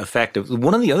to be effective.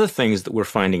 One of the other things that we're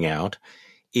finding out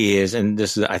is, and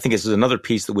I think this is another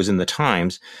piece that was in the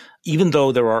Times, even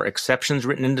though there are exceptions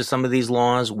written into some of these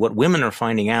laws, what women are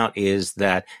finding out is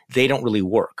that they don't really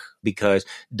work because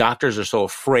doctors are so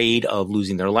afraid of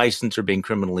losing their license or being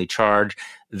criminally charged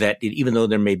that even though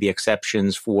there may be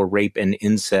exceptions for rape and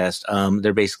incest,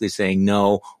 they're basically saying,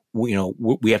 no,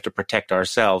 we have to protect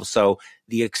ourselves. So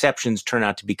the exceptions turn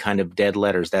out to be kind of dead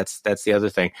letters. That's the other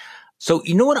thing. So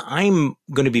you know what I'm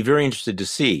going to be very interested to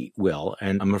see, Will,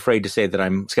 and I'm afraid to say that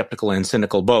I'm skeptical and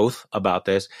cynical both about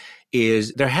this,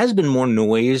 is there has been more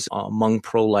noise among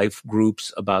pro-life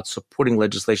groups about supporting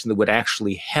legislation that would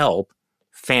actually help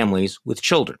families with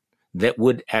children, that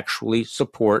would actually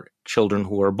support children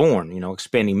who are born,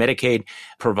 expanding Medicaid,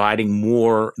 providing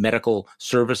more medical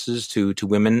services to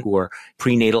women who are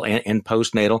prenatal and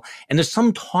postnatal. And there's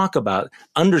some talk about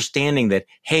understanding that,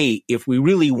 hey, if we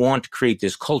really want to create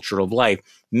this culture of life,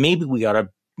 maybe we ought to,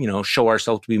 show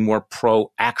ourselves to be more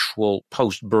pro-actual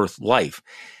post-birth life.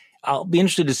 I'll be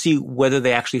interested to see whether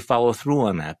they actually follow through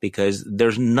on that, because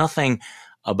there's nothing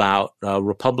about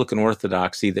Republican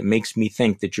orthodoxy that makes me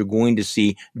think that you're going to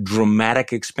see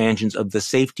dramatic expansions of the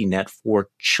safety net for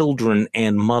children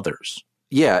and mothers.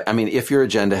 Yeah, I mean, if your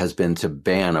agenda has been to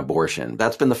ban abortion,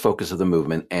 that's been the focus of the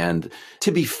movement. And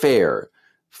to be fair,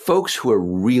 folks who are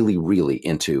really, really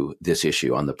into this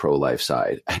issue on the pro-life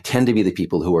side tend to be the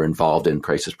people who are involved in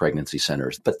crisis pregnancy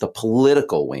centers. But the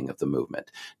political wing of the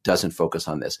movement doesn't focus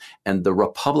on this. And the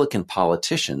Republican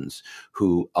politicians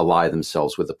who ally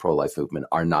themselves with the pro-life movement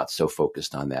are not so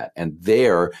focused on that. And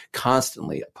they're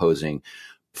constantly opposing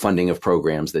funding of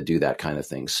programs that do that kind of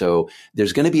thing. So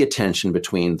there's going to be a tension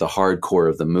between the hardcore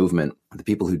of the movement, the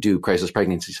people who do crisis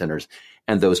pregnancy centers,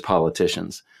 and those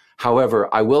politicians. However,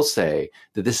 I will say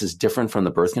that this is different from the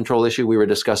birth control issue we were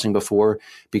discussing before,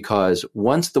 because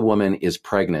once the woman is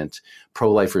pregnant,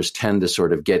 pro-lifers tend to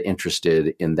sort of get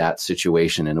interested in that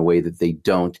situation in a way that they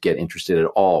don't get interested at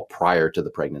all prior to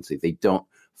the pregnancy. They don't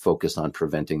focus on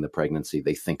preventing the pregnancy.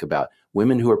 They think about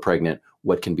women who are pregnant,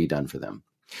 what can be done for them.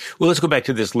 Well, let's go back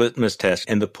to this litmus test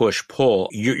and the push-pull.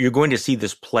 You're going to see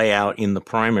this play out in the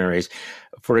primaries.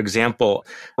 For example,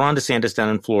 Ron DeSantis down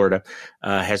in Florida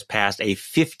has passed a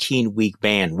 15-week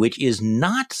ban, which is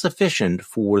not sufficient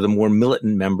for the more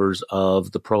militant members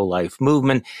of the pro-life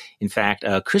movement. In fact,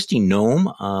 Kristi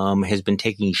Noem has been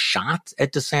taking shots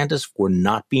at DeSantis for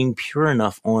not being pure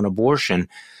enough on abortion.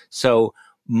 So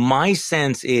my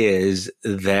sense is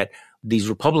that these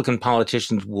Republican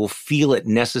politicians will feel it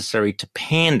necessary to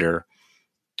pander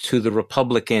to the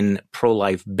Republican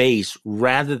pro-life base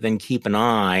rather than keep an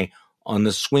eye on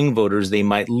the swing voters they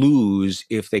might lose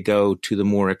if they go to the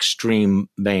more extreme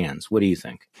bans. What do you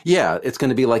think? Yeah, it's going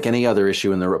to be like any other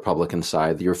issue in the Republican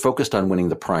side. You're focused on winning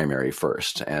the primary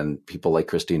first. And people like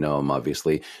Kristi Noem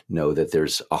obviously know that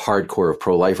there's a hardcore of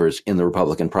pro-lifers in the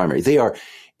Republican primary. They are,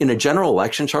 in a general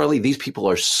election, Charlie, these people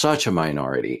are such a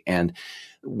minority. And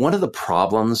one of the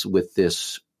problems with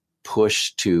this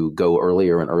push to go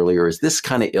earlier and earlier is this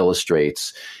kind of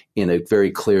illustrates in a very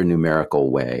clear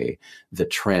numerical way the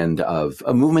trend of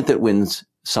a movement that wins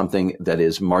something that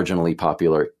is marginally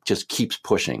popular just keeps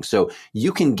pushing. So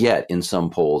you can get in some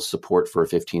polls support for a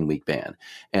 15-week ban.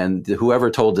 And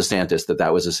whoever told DeSantis that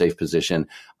that was a safe position,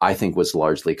 I think was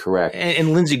largely correct.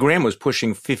 And Lindsey Graham was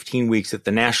pushing 15 weeks at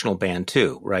the national ban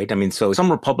too, right? I mean, so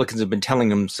some Republicans have been telling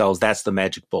themselves that's the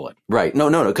magic bullet. Right. No,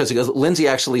 because Lindsey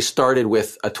actually started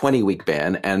with a 20-week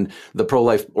ban, and the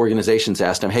pro-life organizations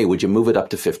asked him, hey, would you move it up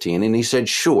to 15? And he said,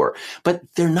 sure. But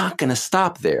they're not going to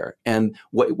stop there. And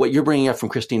what you're bringing up from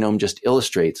Christine Ohm just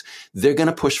illustrates, they're going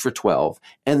to push for 12,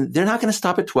 and they're not going to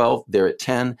stop at 12. They're at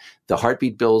 10. The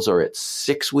heartbeat bills are at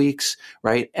 6 weeks,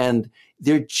 right? And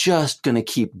they're just going to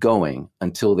keep going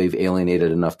until they've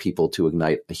alienated enough people to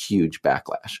ignite a huge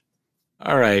backlash.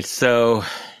 All right. So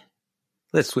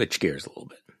let's switch gears a little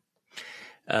bit.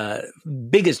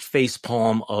 Biggest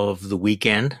facepalm of the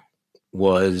weekend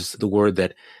was the word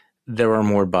that there are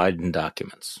more Biden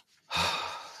documents.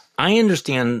 I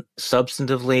understand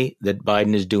substantively that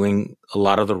Biden is doing a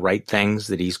lot of the right things,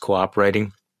 that he's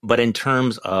cooperating. But in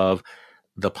terms of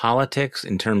the politics,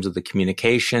 in terms of the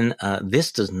communication,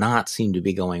 this does not seem to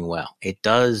be going well. It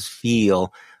does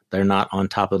feel they're not on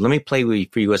top of it. Let me play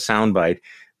for you a soundbite.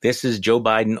 This is Joe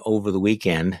Biden over the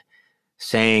weekend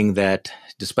saying that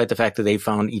despite the fact that they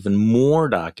found even more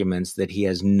documents, that he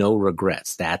has no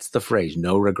regrets. That's the phrase,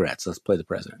 no regrets. Let's play the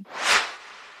president.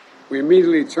 We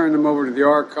immediately turned them over to the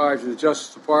archives and the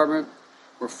Justice Department.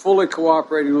 We're fully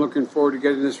cooperating and looking forward to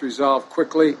getting this resolved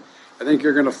quickly. I think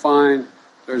you're going to find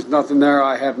there's nothing there.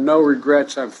 I have no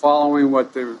regrets. I'm following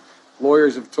what the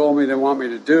lawyers have told me they want me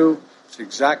to do. It's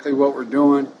exactly what we're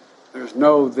doing. There's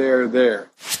no there.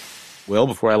 Well,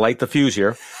 before I light the fuse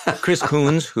here, Chris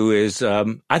Coons, who is,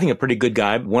 I think, a pretty good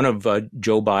guy, one of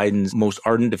Joe Biden's most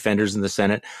ardent defenders in the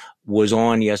Senate, was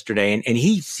on yesterday, and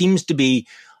he seems to be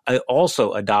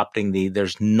also adopting the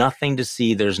there's nothing to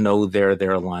see, there's no there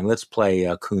line. Let's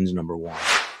play Coons number one.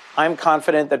 I'm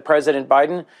confident that President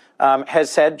Biden has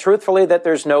said truthfully that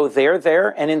there's no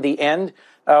there, and in the end,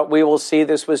 we will see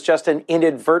this was just an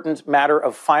inadvertent matter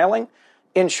of filing,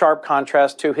 in sharp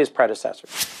contrast to his predecessor.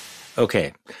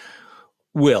 Okay.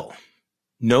 Will,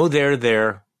 no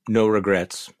there, no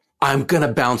regrets. I'm going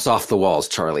to bounce off the walls,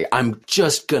 Charlie. I'm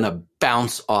just going to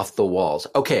bounce off the walls.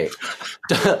 Okay.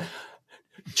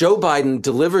 Joe Biden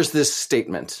delivers this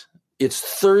statement. It's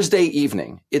Thursday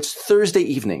evening.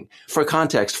 For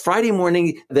context, Friday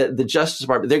morning, the Justice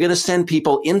Department, they're going to send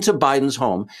people into Biden's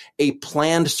home, a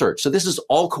planned search. So this is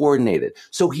all coordinated.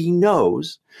 So he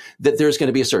knows that there's going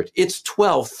to be a search. It's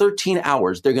 12, 13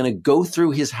 hours. They're going to go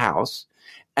through his house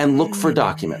and look for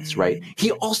documents, right?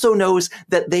 He also knows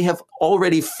that they have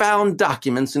already found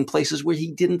documents in places where he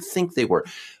didn't think they were.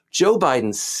 Joe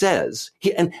Biden says,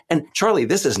 and Charlie,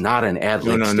 this is not an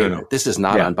ad-lib statement. No. This is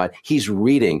not on Biden.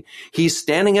 He's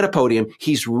standing at a podium.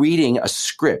 He's reading a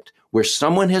script where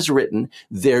someone has written,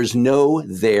 there's no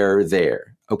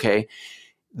there. Okay.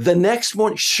 The next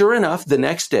morning, sure enough, the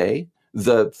next day,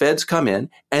 the feds come in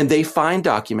and they find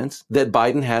documents that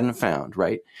Biden hadn't found,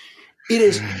 right? It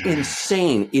is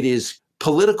insane. It is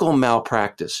political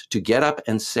malpractice to get up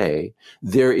and say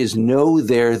there is no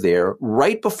there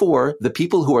right before the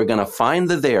people who are going to find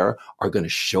the there are going to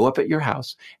show up at your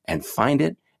house and find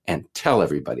it and tell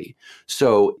everybody.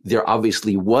 So there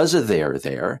obviously was a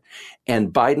there,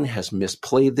 and Biden has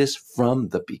misplayed this from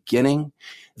the beginning.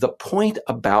 The point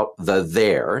about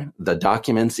the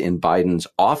documents in Biden's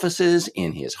offices,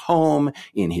 in his home,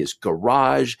 in his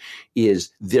garage, is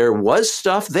there was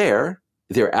stuff there.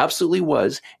 There absolutely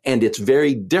was, and it's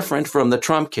very different from the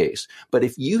Trump case. But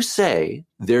if you say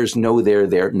there's no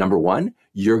there, number one,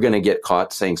 you're going to get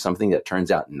caught saying something that turns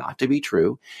out not to be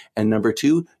true. And number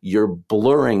two, you're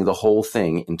blurring the whole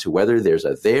thing into whether there's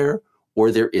a there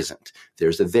or there isn't.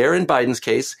 There's a there in Biden's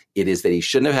case. It is that he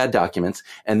shouldn't have had documents.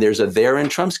 And there's a there in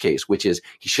Trump's case, which is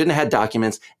he shouldn't have had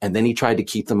documents, and then he tried to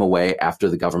keep them away after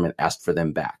the government asked for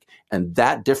them back. And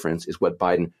that difference is what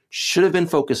Biden should have been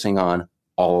focusing on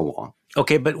all along.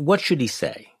 Okay, but what should he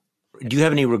say? Do you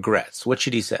have any regrets? What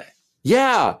should he say?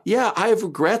 Yeah. I have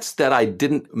regrets that I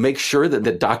didn't make sure that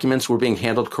the documents were being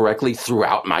handled correctly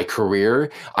throughout my career.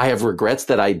 I have regrets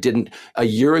that I didn't a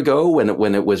year ago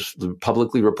when it was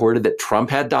publicly reported that Trump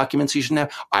had documents he shouldn't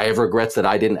have. I have regrets that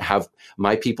I didn't have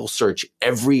my people search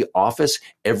every office,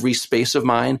 every space of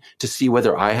mine to see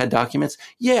whether I had documents.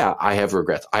 Yeah, I have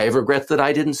regrets. I have regrets that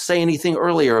I didn't say anything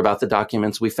earlier about the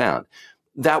documents we found.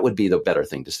 That would be the better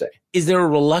thing to say. Is there a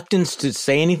reluctance to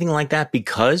say anything like that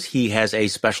because he has a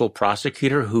special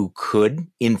prosecutor who could,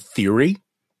 in theory,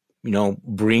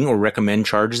 bring or recommend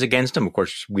charges against him. Of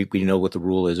course, we know what the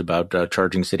rule is about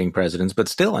charging sitting presidents, but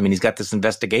still, he's got this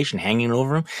investigation hanging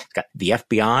over him. He's got the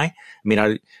FBI.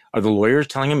 Are the lawyers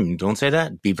telling him, don't say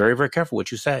that? Be very, very careful what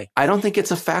you say. I don't think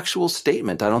it's a factual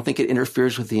statement. I don't think it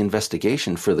interferes with the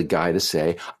investigation for the guy to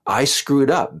say, I screwed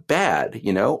up bad,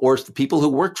 or the people who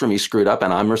worked for me screwed up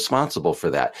and I'm responsible for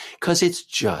that, because it's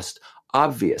just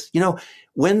obvious.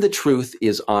 When the truth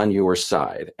is on your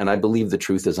side, and I believe the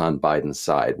truth is on Biden's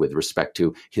side with respect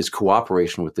to his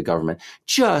cooperation with the government,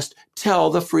 just tell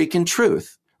the freaking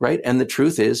truth, right? And the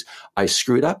truth is, I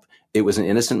screwed up. It was an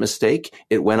innocent mistake.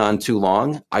 It went on too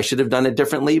long. I should have done it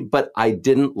differently, but I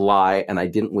didn't lie and I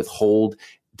didn't withhold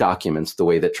documents the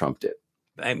way that Trump did.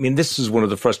 This is one of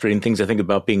the frustrating things I think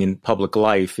about being in public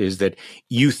life, is that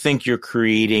you think you're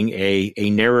creating a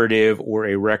narrative or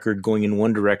a record going in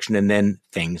one direction and then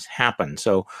things happen.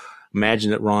 So imagine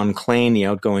that Ron Klain, the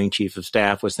outgoing chief of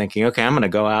staff, was thinking, okay, I'm going to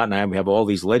go out and I have all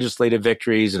these legislative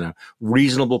victories and a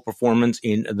reasonable performance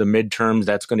in the midterms.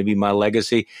 That's going to be my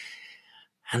legacy.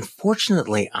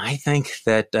 Unfortunately, I think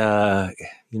that,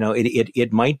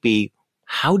 it might be,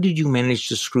 how did you manage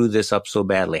to screw this up so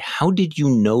badly? How did you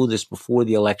know this before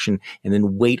the election and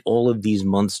then wait all of these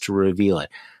months to reveal it?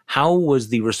 How was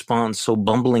the response so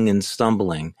bumbling and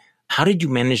stumbling? How did you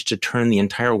manage to turn the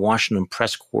entire Washington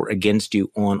press corps against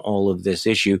you on all of this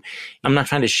issue? I'm not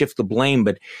trying to shift the blame,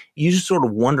 but you just sort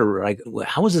of wonder,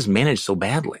 how was this managed so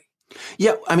badly?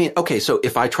 Yeah. Okay. So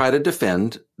if I try to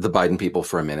defend the Biden people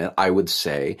for a minute, I would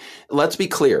say, let's be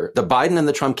clear. The Biden and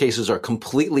the Trump cases are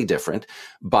completely different.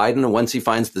 Biden, once he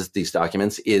finds these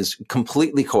documents, is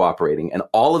completely cooperating. And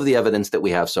all of the evidence that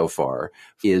we have so far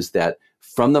is that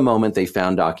from the moment they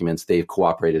found documents, they've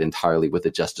cooperated entirely with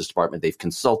the Justice Department. They've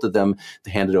consulted them,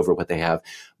 they handed over what they have.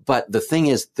 But the thing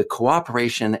is, the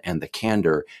cooperation and the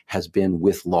candor has been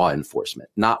with law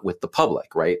enforcement, not with the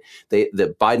public, right?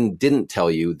 The Biden didn't tell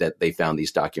you that they found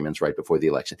these documents right before the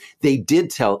election. They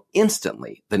did tell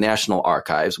instantly the National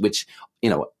Archives, which,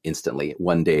 instantly,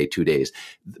 1 day, 2 days,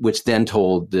 which then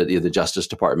told the Justice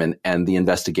Department, and the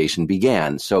investigation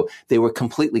began. So they were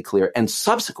completely clear. And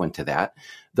subsequent to that,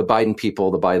 the Biden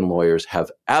people, the Biden lawyers have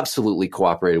absolutely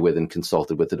cooperated with and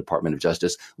consulted with the Department of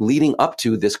Justice leading up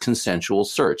to this consensual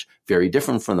search. Very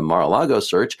different from the Mar-a-Lago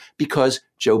search, because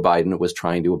Joe Biden was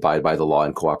trying to abide by the law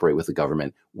and cooperate with the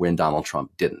government when Donald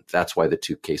Trump didn't. That's why the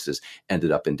two cases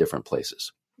ended up in different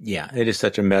places. Yeah, it is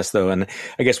such a mess, though. And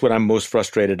I guess what I'm most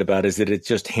frustrated about is that it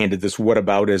just handed this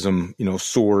whataboutism,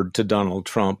 sword to Donald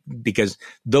Trump, because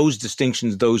those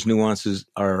distinctions, those nuances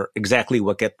are exactly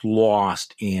what get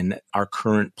lost in our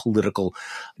current political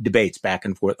debates back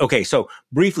and forth. Okay, so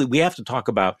briefly, we have to talk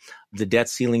about the debt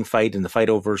ceiling fight and the fight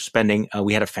over spending.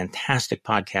 We had a fantastic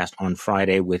podcast on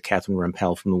Friday with Catherine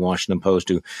Rampell from the Washington Post,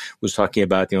 who was talking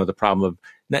about, the problem of,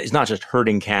 it's not just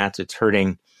hurting cats, it's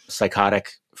hurting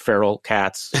psychotic feral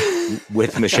cats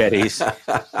with machetes.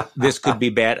 This could be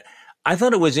bad. I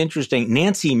thought it was interesting.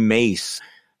 Nancy Mace,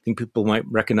 I think people might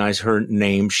recognize her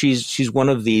name. She's one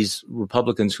of these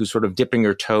Republicans who's sort of dipping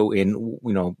her toe in,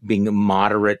 being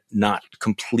moderate, not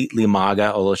completely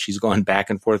MAGA, although she's gone back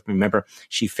and forth. Remember,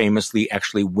 she famously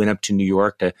actually went up to New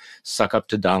York to suck up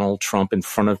to Donald Trump in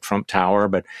front of Trump Tower.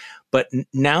 But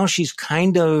now she's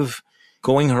kind of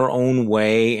going her own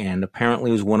way, and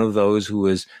apparently was one of those who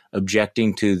was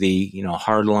objecting to the,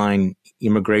 hardline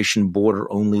immigration border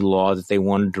only law that they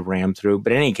wanted to ram through.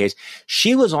 But in any case,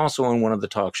 she was also on one of the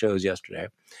talk shows yesterday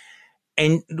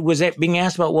and was being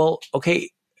asked about, well, okay,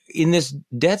 in this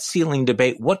debt ceiling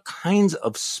debate, what kinds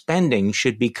of spending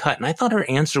should be cut? And I thought her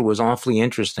answer was awfully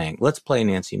interesting. Let's play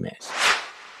Nancy Mace.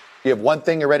 You have one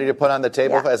thing you're ready to put on the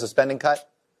table as a spending cut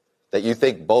that you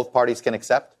think both parties can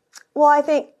accept? Well, I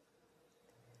think,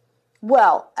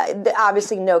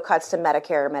 obviously no cuts to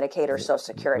Medicare, Medicaid, or Social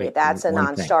Security. That's a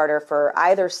non-starter for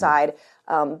either side.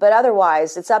 But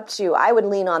otherwise, it's up to, I would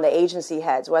lean on the agency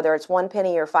heads, whether it's 1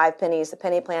 penny or 5 pennies. The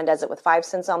penny plan does it with 5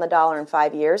 cents on the dollar in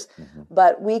 5 years. Mm-hmm.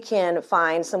 But we can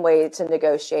find some way to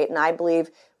negotiate. And I believe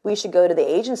we should go to the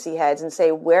agency heads and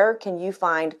say, where can you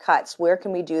find cuts? Where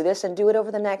can we do this? And do it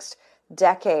over the next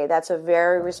decade. That's a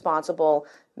very responsible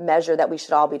measure that we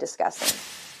should all be discussing.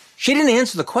 She didn't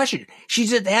answer the question. She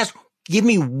just asked, give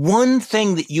me one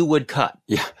thing that you would cut.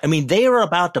 Yeah. They are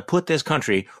about to put this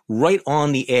country right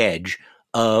on the edge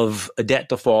of a debt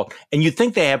default. And you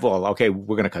think they have, okay,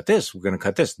 we're going to cut this. We're going to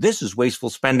cut this. This is wasteful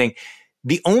spending.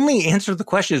 The only answer to the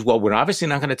question is, we're obviously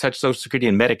not going to touch Social Security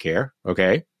and Medicare.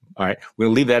 Okay. All right. We'll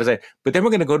leave that aside. But then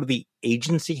we're going to go to the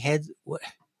agency heads.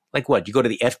 Like what? You go to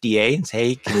the FDA and say,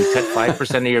 hey, can you cut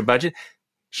 5% of your budget?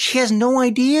 She has no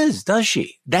ideas, does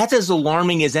she? That's as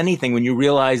alarming as anything when you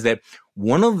realize that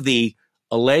one of the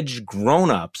alleged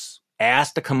grown-ups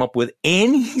asked to come up with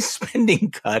any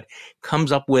spending cut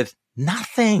comes up with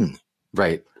nothing.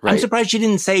 Right. I'm surprised she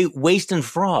didn't say waste and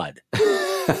fraud.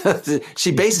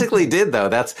 She basically did, though.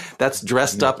 That's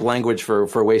dressed up language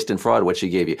for waste and fraud, what she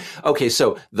gave you. Okay,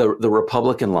 so the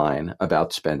Republican line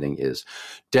about spending is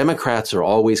Democrats are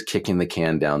always kicking the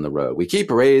can down the road. We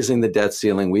keep raising the debt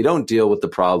ceiling. We don't deal with the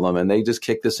problem, and they just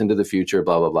kick this into the future,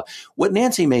 blah, blah, blah. What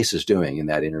Nancy Mace is doing in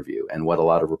that interview, and what a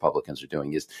lot of Republicans are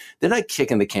doing, is they're not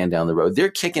kicking the can down the road. They're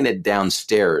kicking it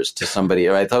downstairs to somebody.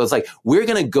 I thought it was like, we're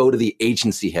going to go to the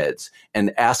agency heads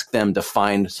and ask them to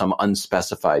find some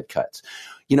unspecified cuts.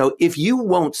 You know, if you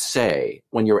won't say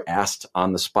when you're asked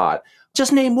on the spot,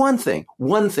 just name one thing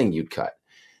you'd cut.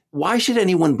 Why should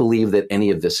anyone believe that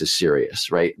any of this is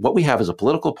serious, right? What we have is a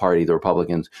political party, the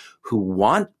Republicans, who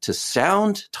want to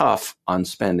sound tough on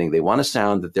spending. They want to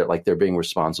sound that they're being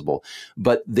responsible,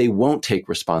 but they won't take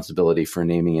responsibility for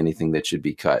naming anything that should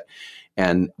be cut.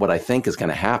 And what I think is going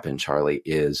to happen, Charlie,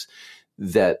 is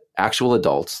that actual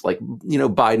adults like,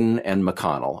 Biden and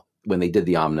McConnell, when they did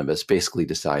the omnibus, basically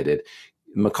decided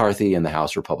McCarthy and the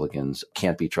House Republicans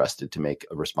can't be trusted to make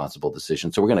a responsible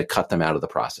decision. So we're going to cut them out of the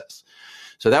process.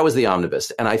 So that was the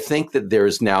omnibus. And I think that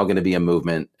there's now going to be a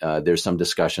movement. There's some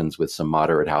discussions with some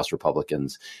moderate House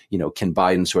Republicans. Can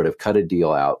Biden sort of cut a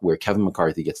deal out where Kevin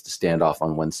McCarthy gets to stand off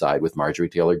on one side with Marjorie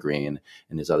Taylor Greene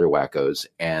and his other wackos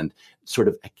and sort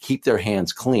of keep their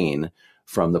hands clean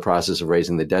from the process of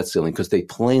raising the debt ceiling, because they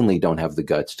plainly don't have the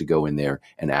guts to go in there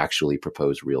and actually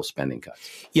propose real spending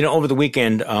cuts. Over the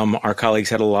weekend, our colleagues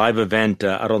had a live event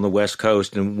out on the West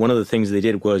Coast, and one of the things they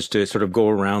did was to sort of go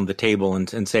around the table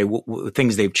and say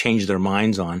things they've changed their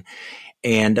minds on.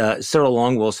 And Sarah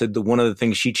Longwell said that one of the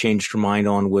things she changed her mind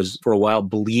on was, for a while,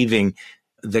 believing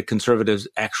that conservatives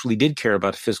actually did care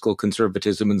about fiscal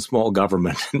conservatism and small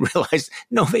government, and realized,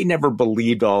 no, they never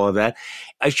believed all of that.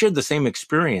 I shared the same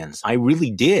experience. I really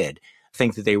did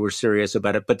think that they were serious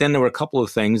about it. But then there were a couple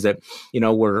of things that,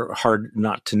 were hard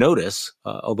not to notice,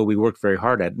 although we worked very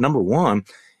hard at. Number one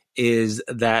is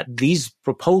that these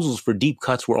proposals for deep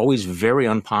cuts were always very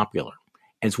unpopular.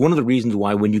 And it's one of the reasons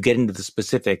why, when you get into the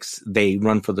specifics, they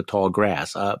run for the tall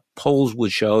grass. Polls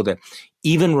would show that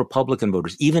even Republican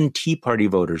voters, even Tea Party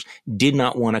voters, did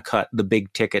not want to cut the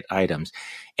big ticket items.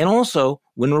 And also,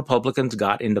 when Republicans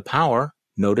got into power,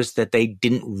 noticed that they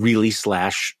didn't really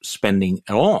slash spending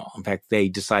at all. In fact, they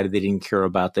decided they didn't care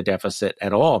about the deficit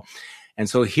at all. And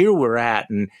so here we're at,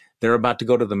 and they're about to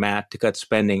go to the mat to cut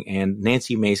spending, and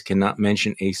Nancy Mace cannot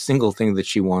mention a single thing that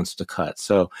she wants to cut.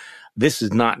 So this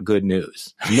is not good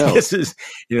news. No. This is,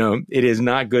 it is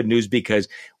not good news, because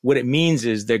what it means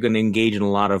is they're going to engage in a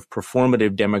lot of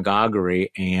performative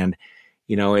demagoguery. And,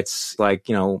 it's like,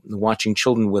 watching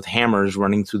children with hammers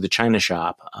running through the china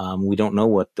shop. We don't know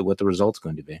what the result's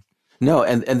going to be. No,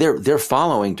 and they're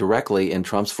following directly in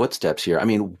Trump's footsteps here. I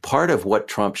mean, part of what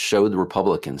Trump showed the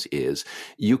Republicans is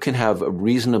you can have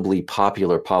reasonably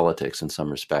popular politics in some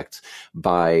respects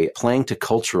by playing to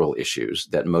cultural issues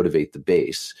that motivate the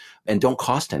base and don't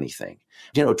cost anything.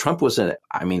 Trump was I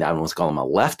don't want to call him a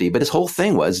lefty, but his whole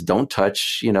thing was don't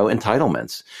touch,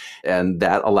 entitlements. And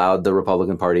that allowed the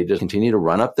Republican Party to continue to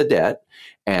run up the debt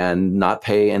and not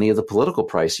pay any of the political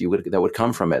price that would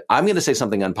come from it. I'm going to say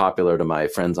something unpopular to my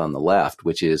friends on the left,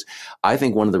 which is I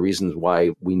think one of the reasons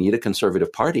why we need a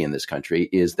conservative party in this country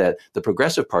is that the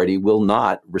Progressive Party will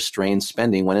not restrain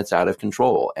spending when it's out of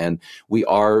control. And we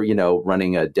are,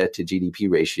 running a debt to GDP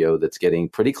ratio that's getting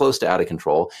pretty close to out of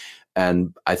control.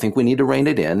 And I think we need to rein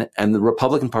it in. And the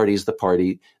Republican Party is the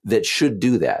party that should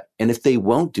do that. And if they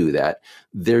won't do that,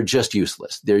 they're just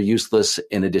useless. They're useless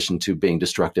in addition to being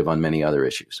destructive on many other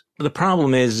issues. The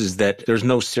problem is that there's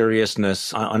no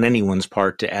seriousness on anyone's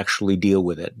part to actually deal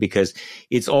with it, because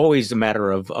it's always a matter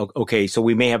of, okay, so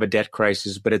we may have a debt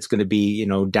crisis, but it's going to be,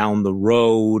 down the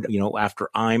road, after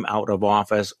I'm out of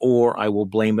office, or I will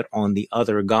blame it on the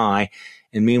other guy.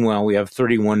 And meanwhile, we have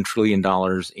 $31 trillion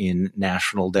in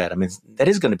national debt. I mean, that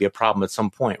is going to be a problem at some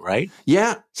point, right?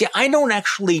 Yeah. See, I don't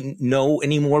actually know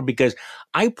anymore, because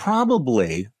I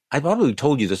probably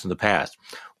told you this in the past.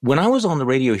 When I was on the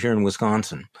radio here in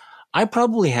Wisconsin, I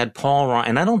probably had Paul Ryan,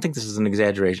 and I don't think this is an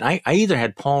exaggeration. I either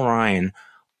had Paul Ryan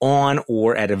on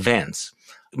or at events,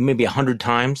 maybe 100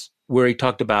 times, where he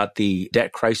talked about the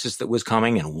debt crisis that was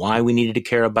coming and why we needed to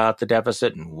care about the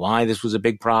deficit and why this was a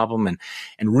big problem. And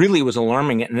really it was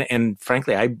alarming. And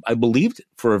frankly, I believed it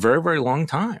for a very, very long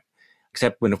time,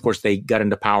 except when, of course, they got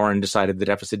into power and decided the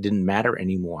deficit didn't matter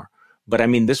anymore. But I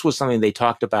mean, this was something they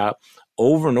talked about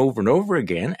over and over and over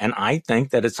again. And I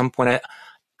think that at some point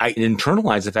I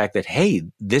internalized the fact that, hey,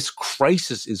 this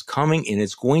crisis is coming and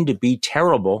it's going to be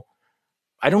terrible.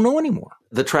 I don't know anymore.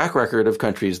 The track record of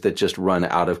countries that just run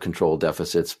out of control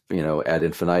deficits, ad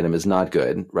infinitum is not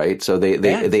good, right? So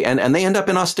they end up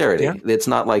in austerity. Yeah. It's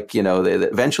not like,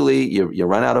 eventually you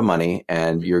run out of money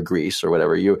and you're Greece or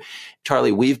whatever.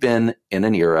 Charlie, we've been in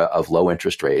an era of low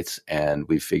interest rates, and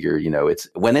we figure, it's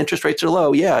when interest rates are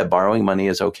low, borrowing money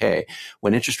is okay.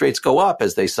 When interest rates go up,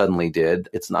 as they suddenly did,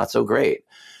 it's not so great.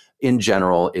 In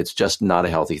general, it's just not a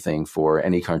healthy thing for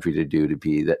any country to do, to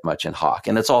be that much in hock.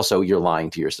 And it's also, you're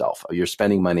lying to yourself. You're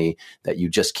spending money that you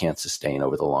just can't sustain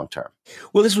over the long term.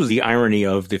 Well, this was the irony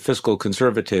of the fiscal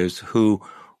conservatives who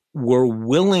were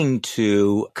willing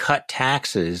to cut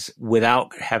taxes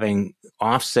without having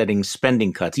offsetting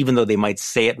spending cuts, even though they might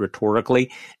say it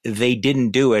rhetorically. They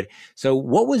didn't do it. So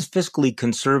what was fiscally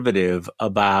conservative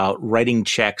about writing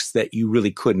checks that you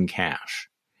really couldn't cash,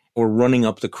 or running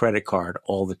up the credit card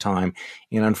all the time?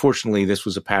 And unfortunately, this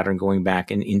was a pattern going back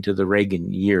into the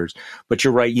Reagan years. But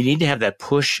you're right. You need to have that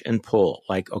push and pull.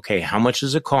 Like, okay, how much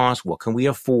does it cost? What can we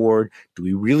afford? Do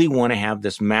we really want to have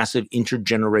this massive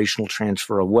intergenerational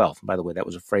transfer of wealth? By the way, that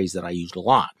was a phrase that I used a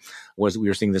lot, was that we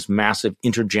were seeing this massive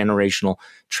intergenerational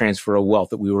transfer of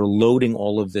wealth, that we were loading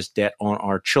all of this debt on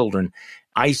our children.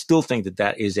 I still think that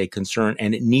that is a concern,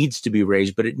 and it needs to be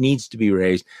raised, but it needs to be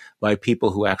raised by people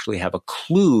who actually have a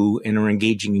clue and are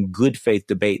engaging in good faith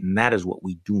debate. And that is what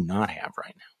we do not have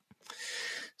right now.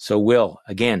 So, Will,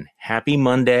 again, happy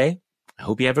Monday. I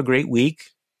hope you have a great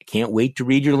week. I can't wait to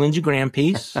read your Lindsey Graham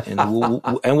piece, and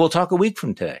we'll talk a week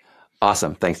from today.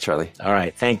 Awesome. Thanks, Charlie. All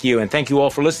right. Thank you. And thank you all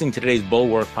for listening to today's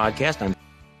Bulwark podcast. I'm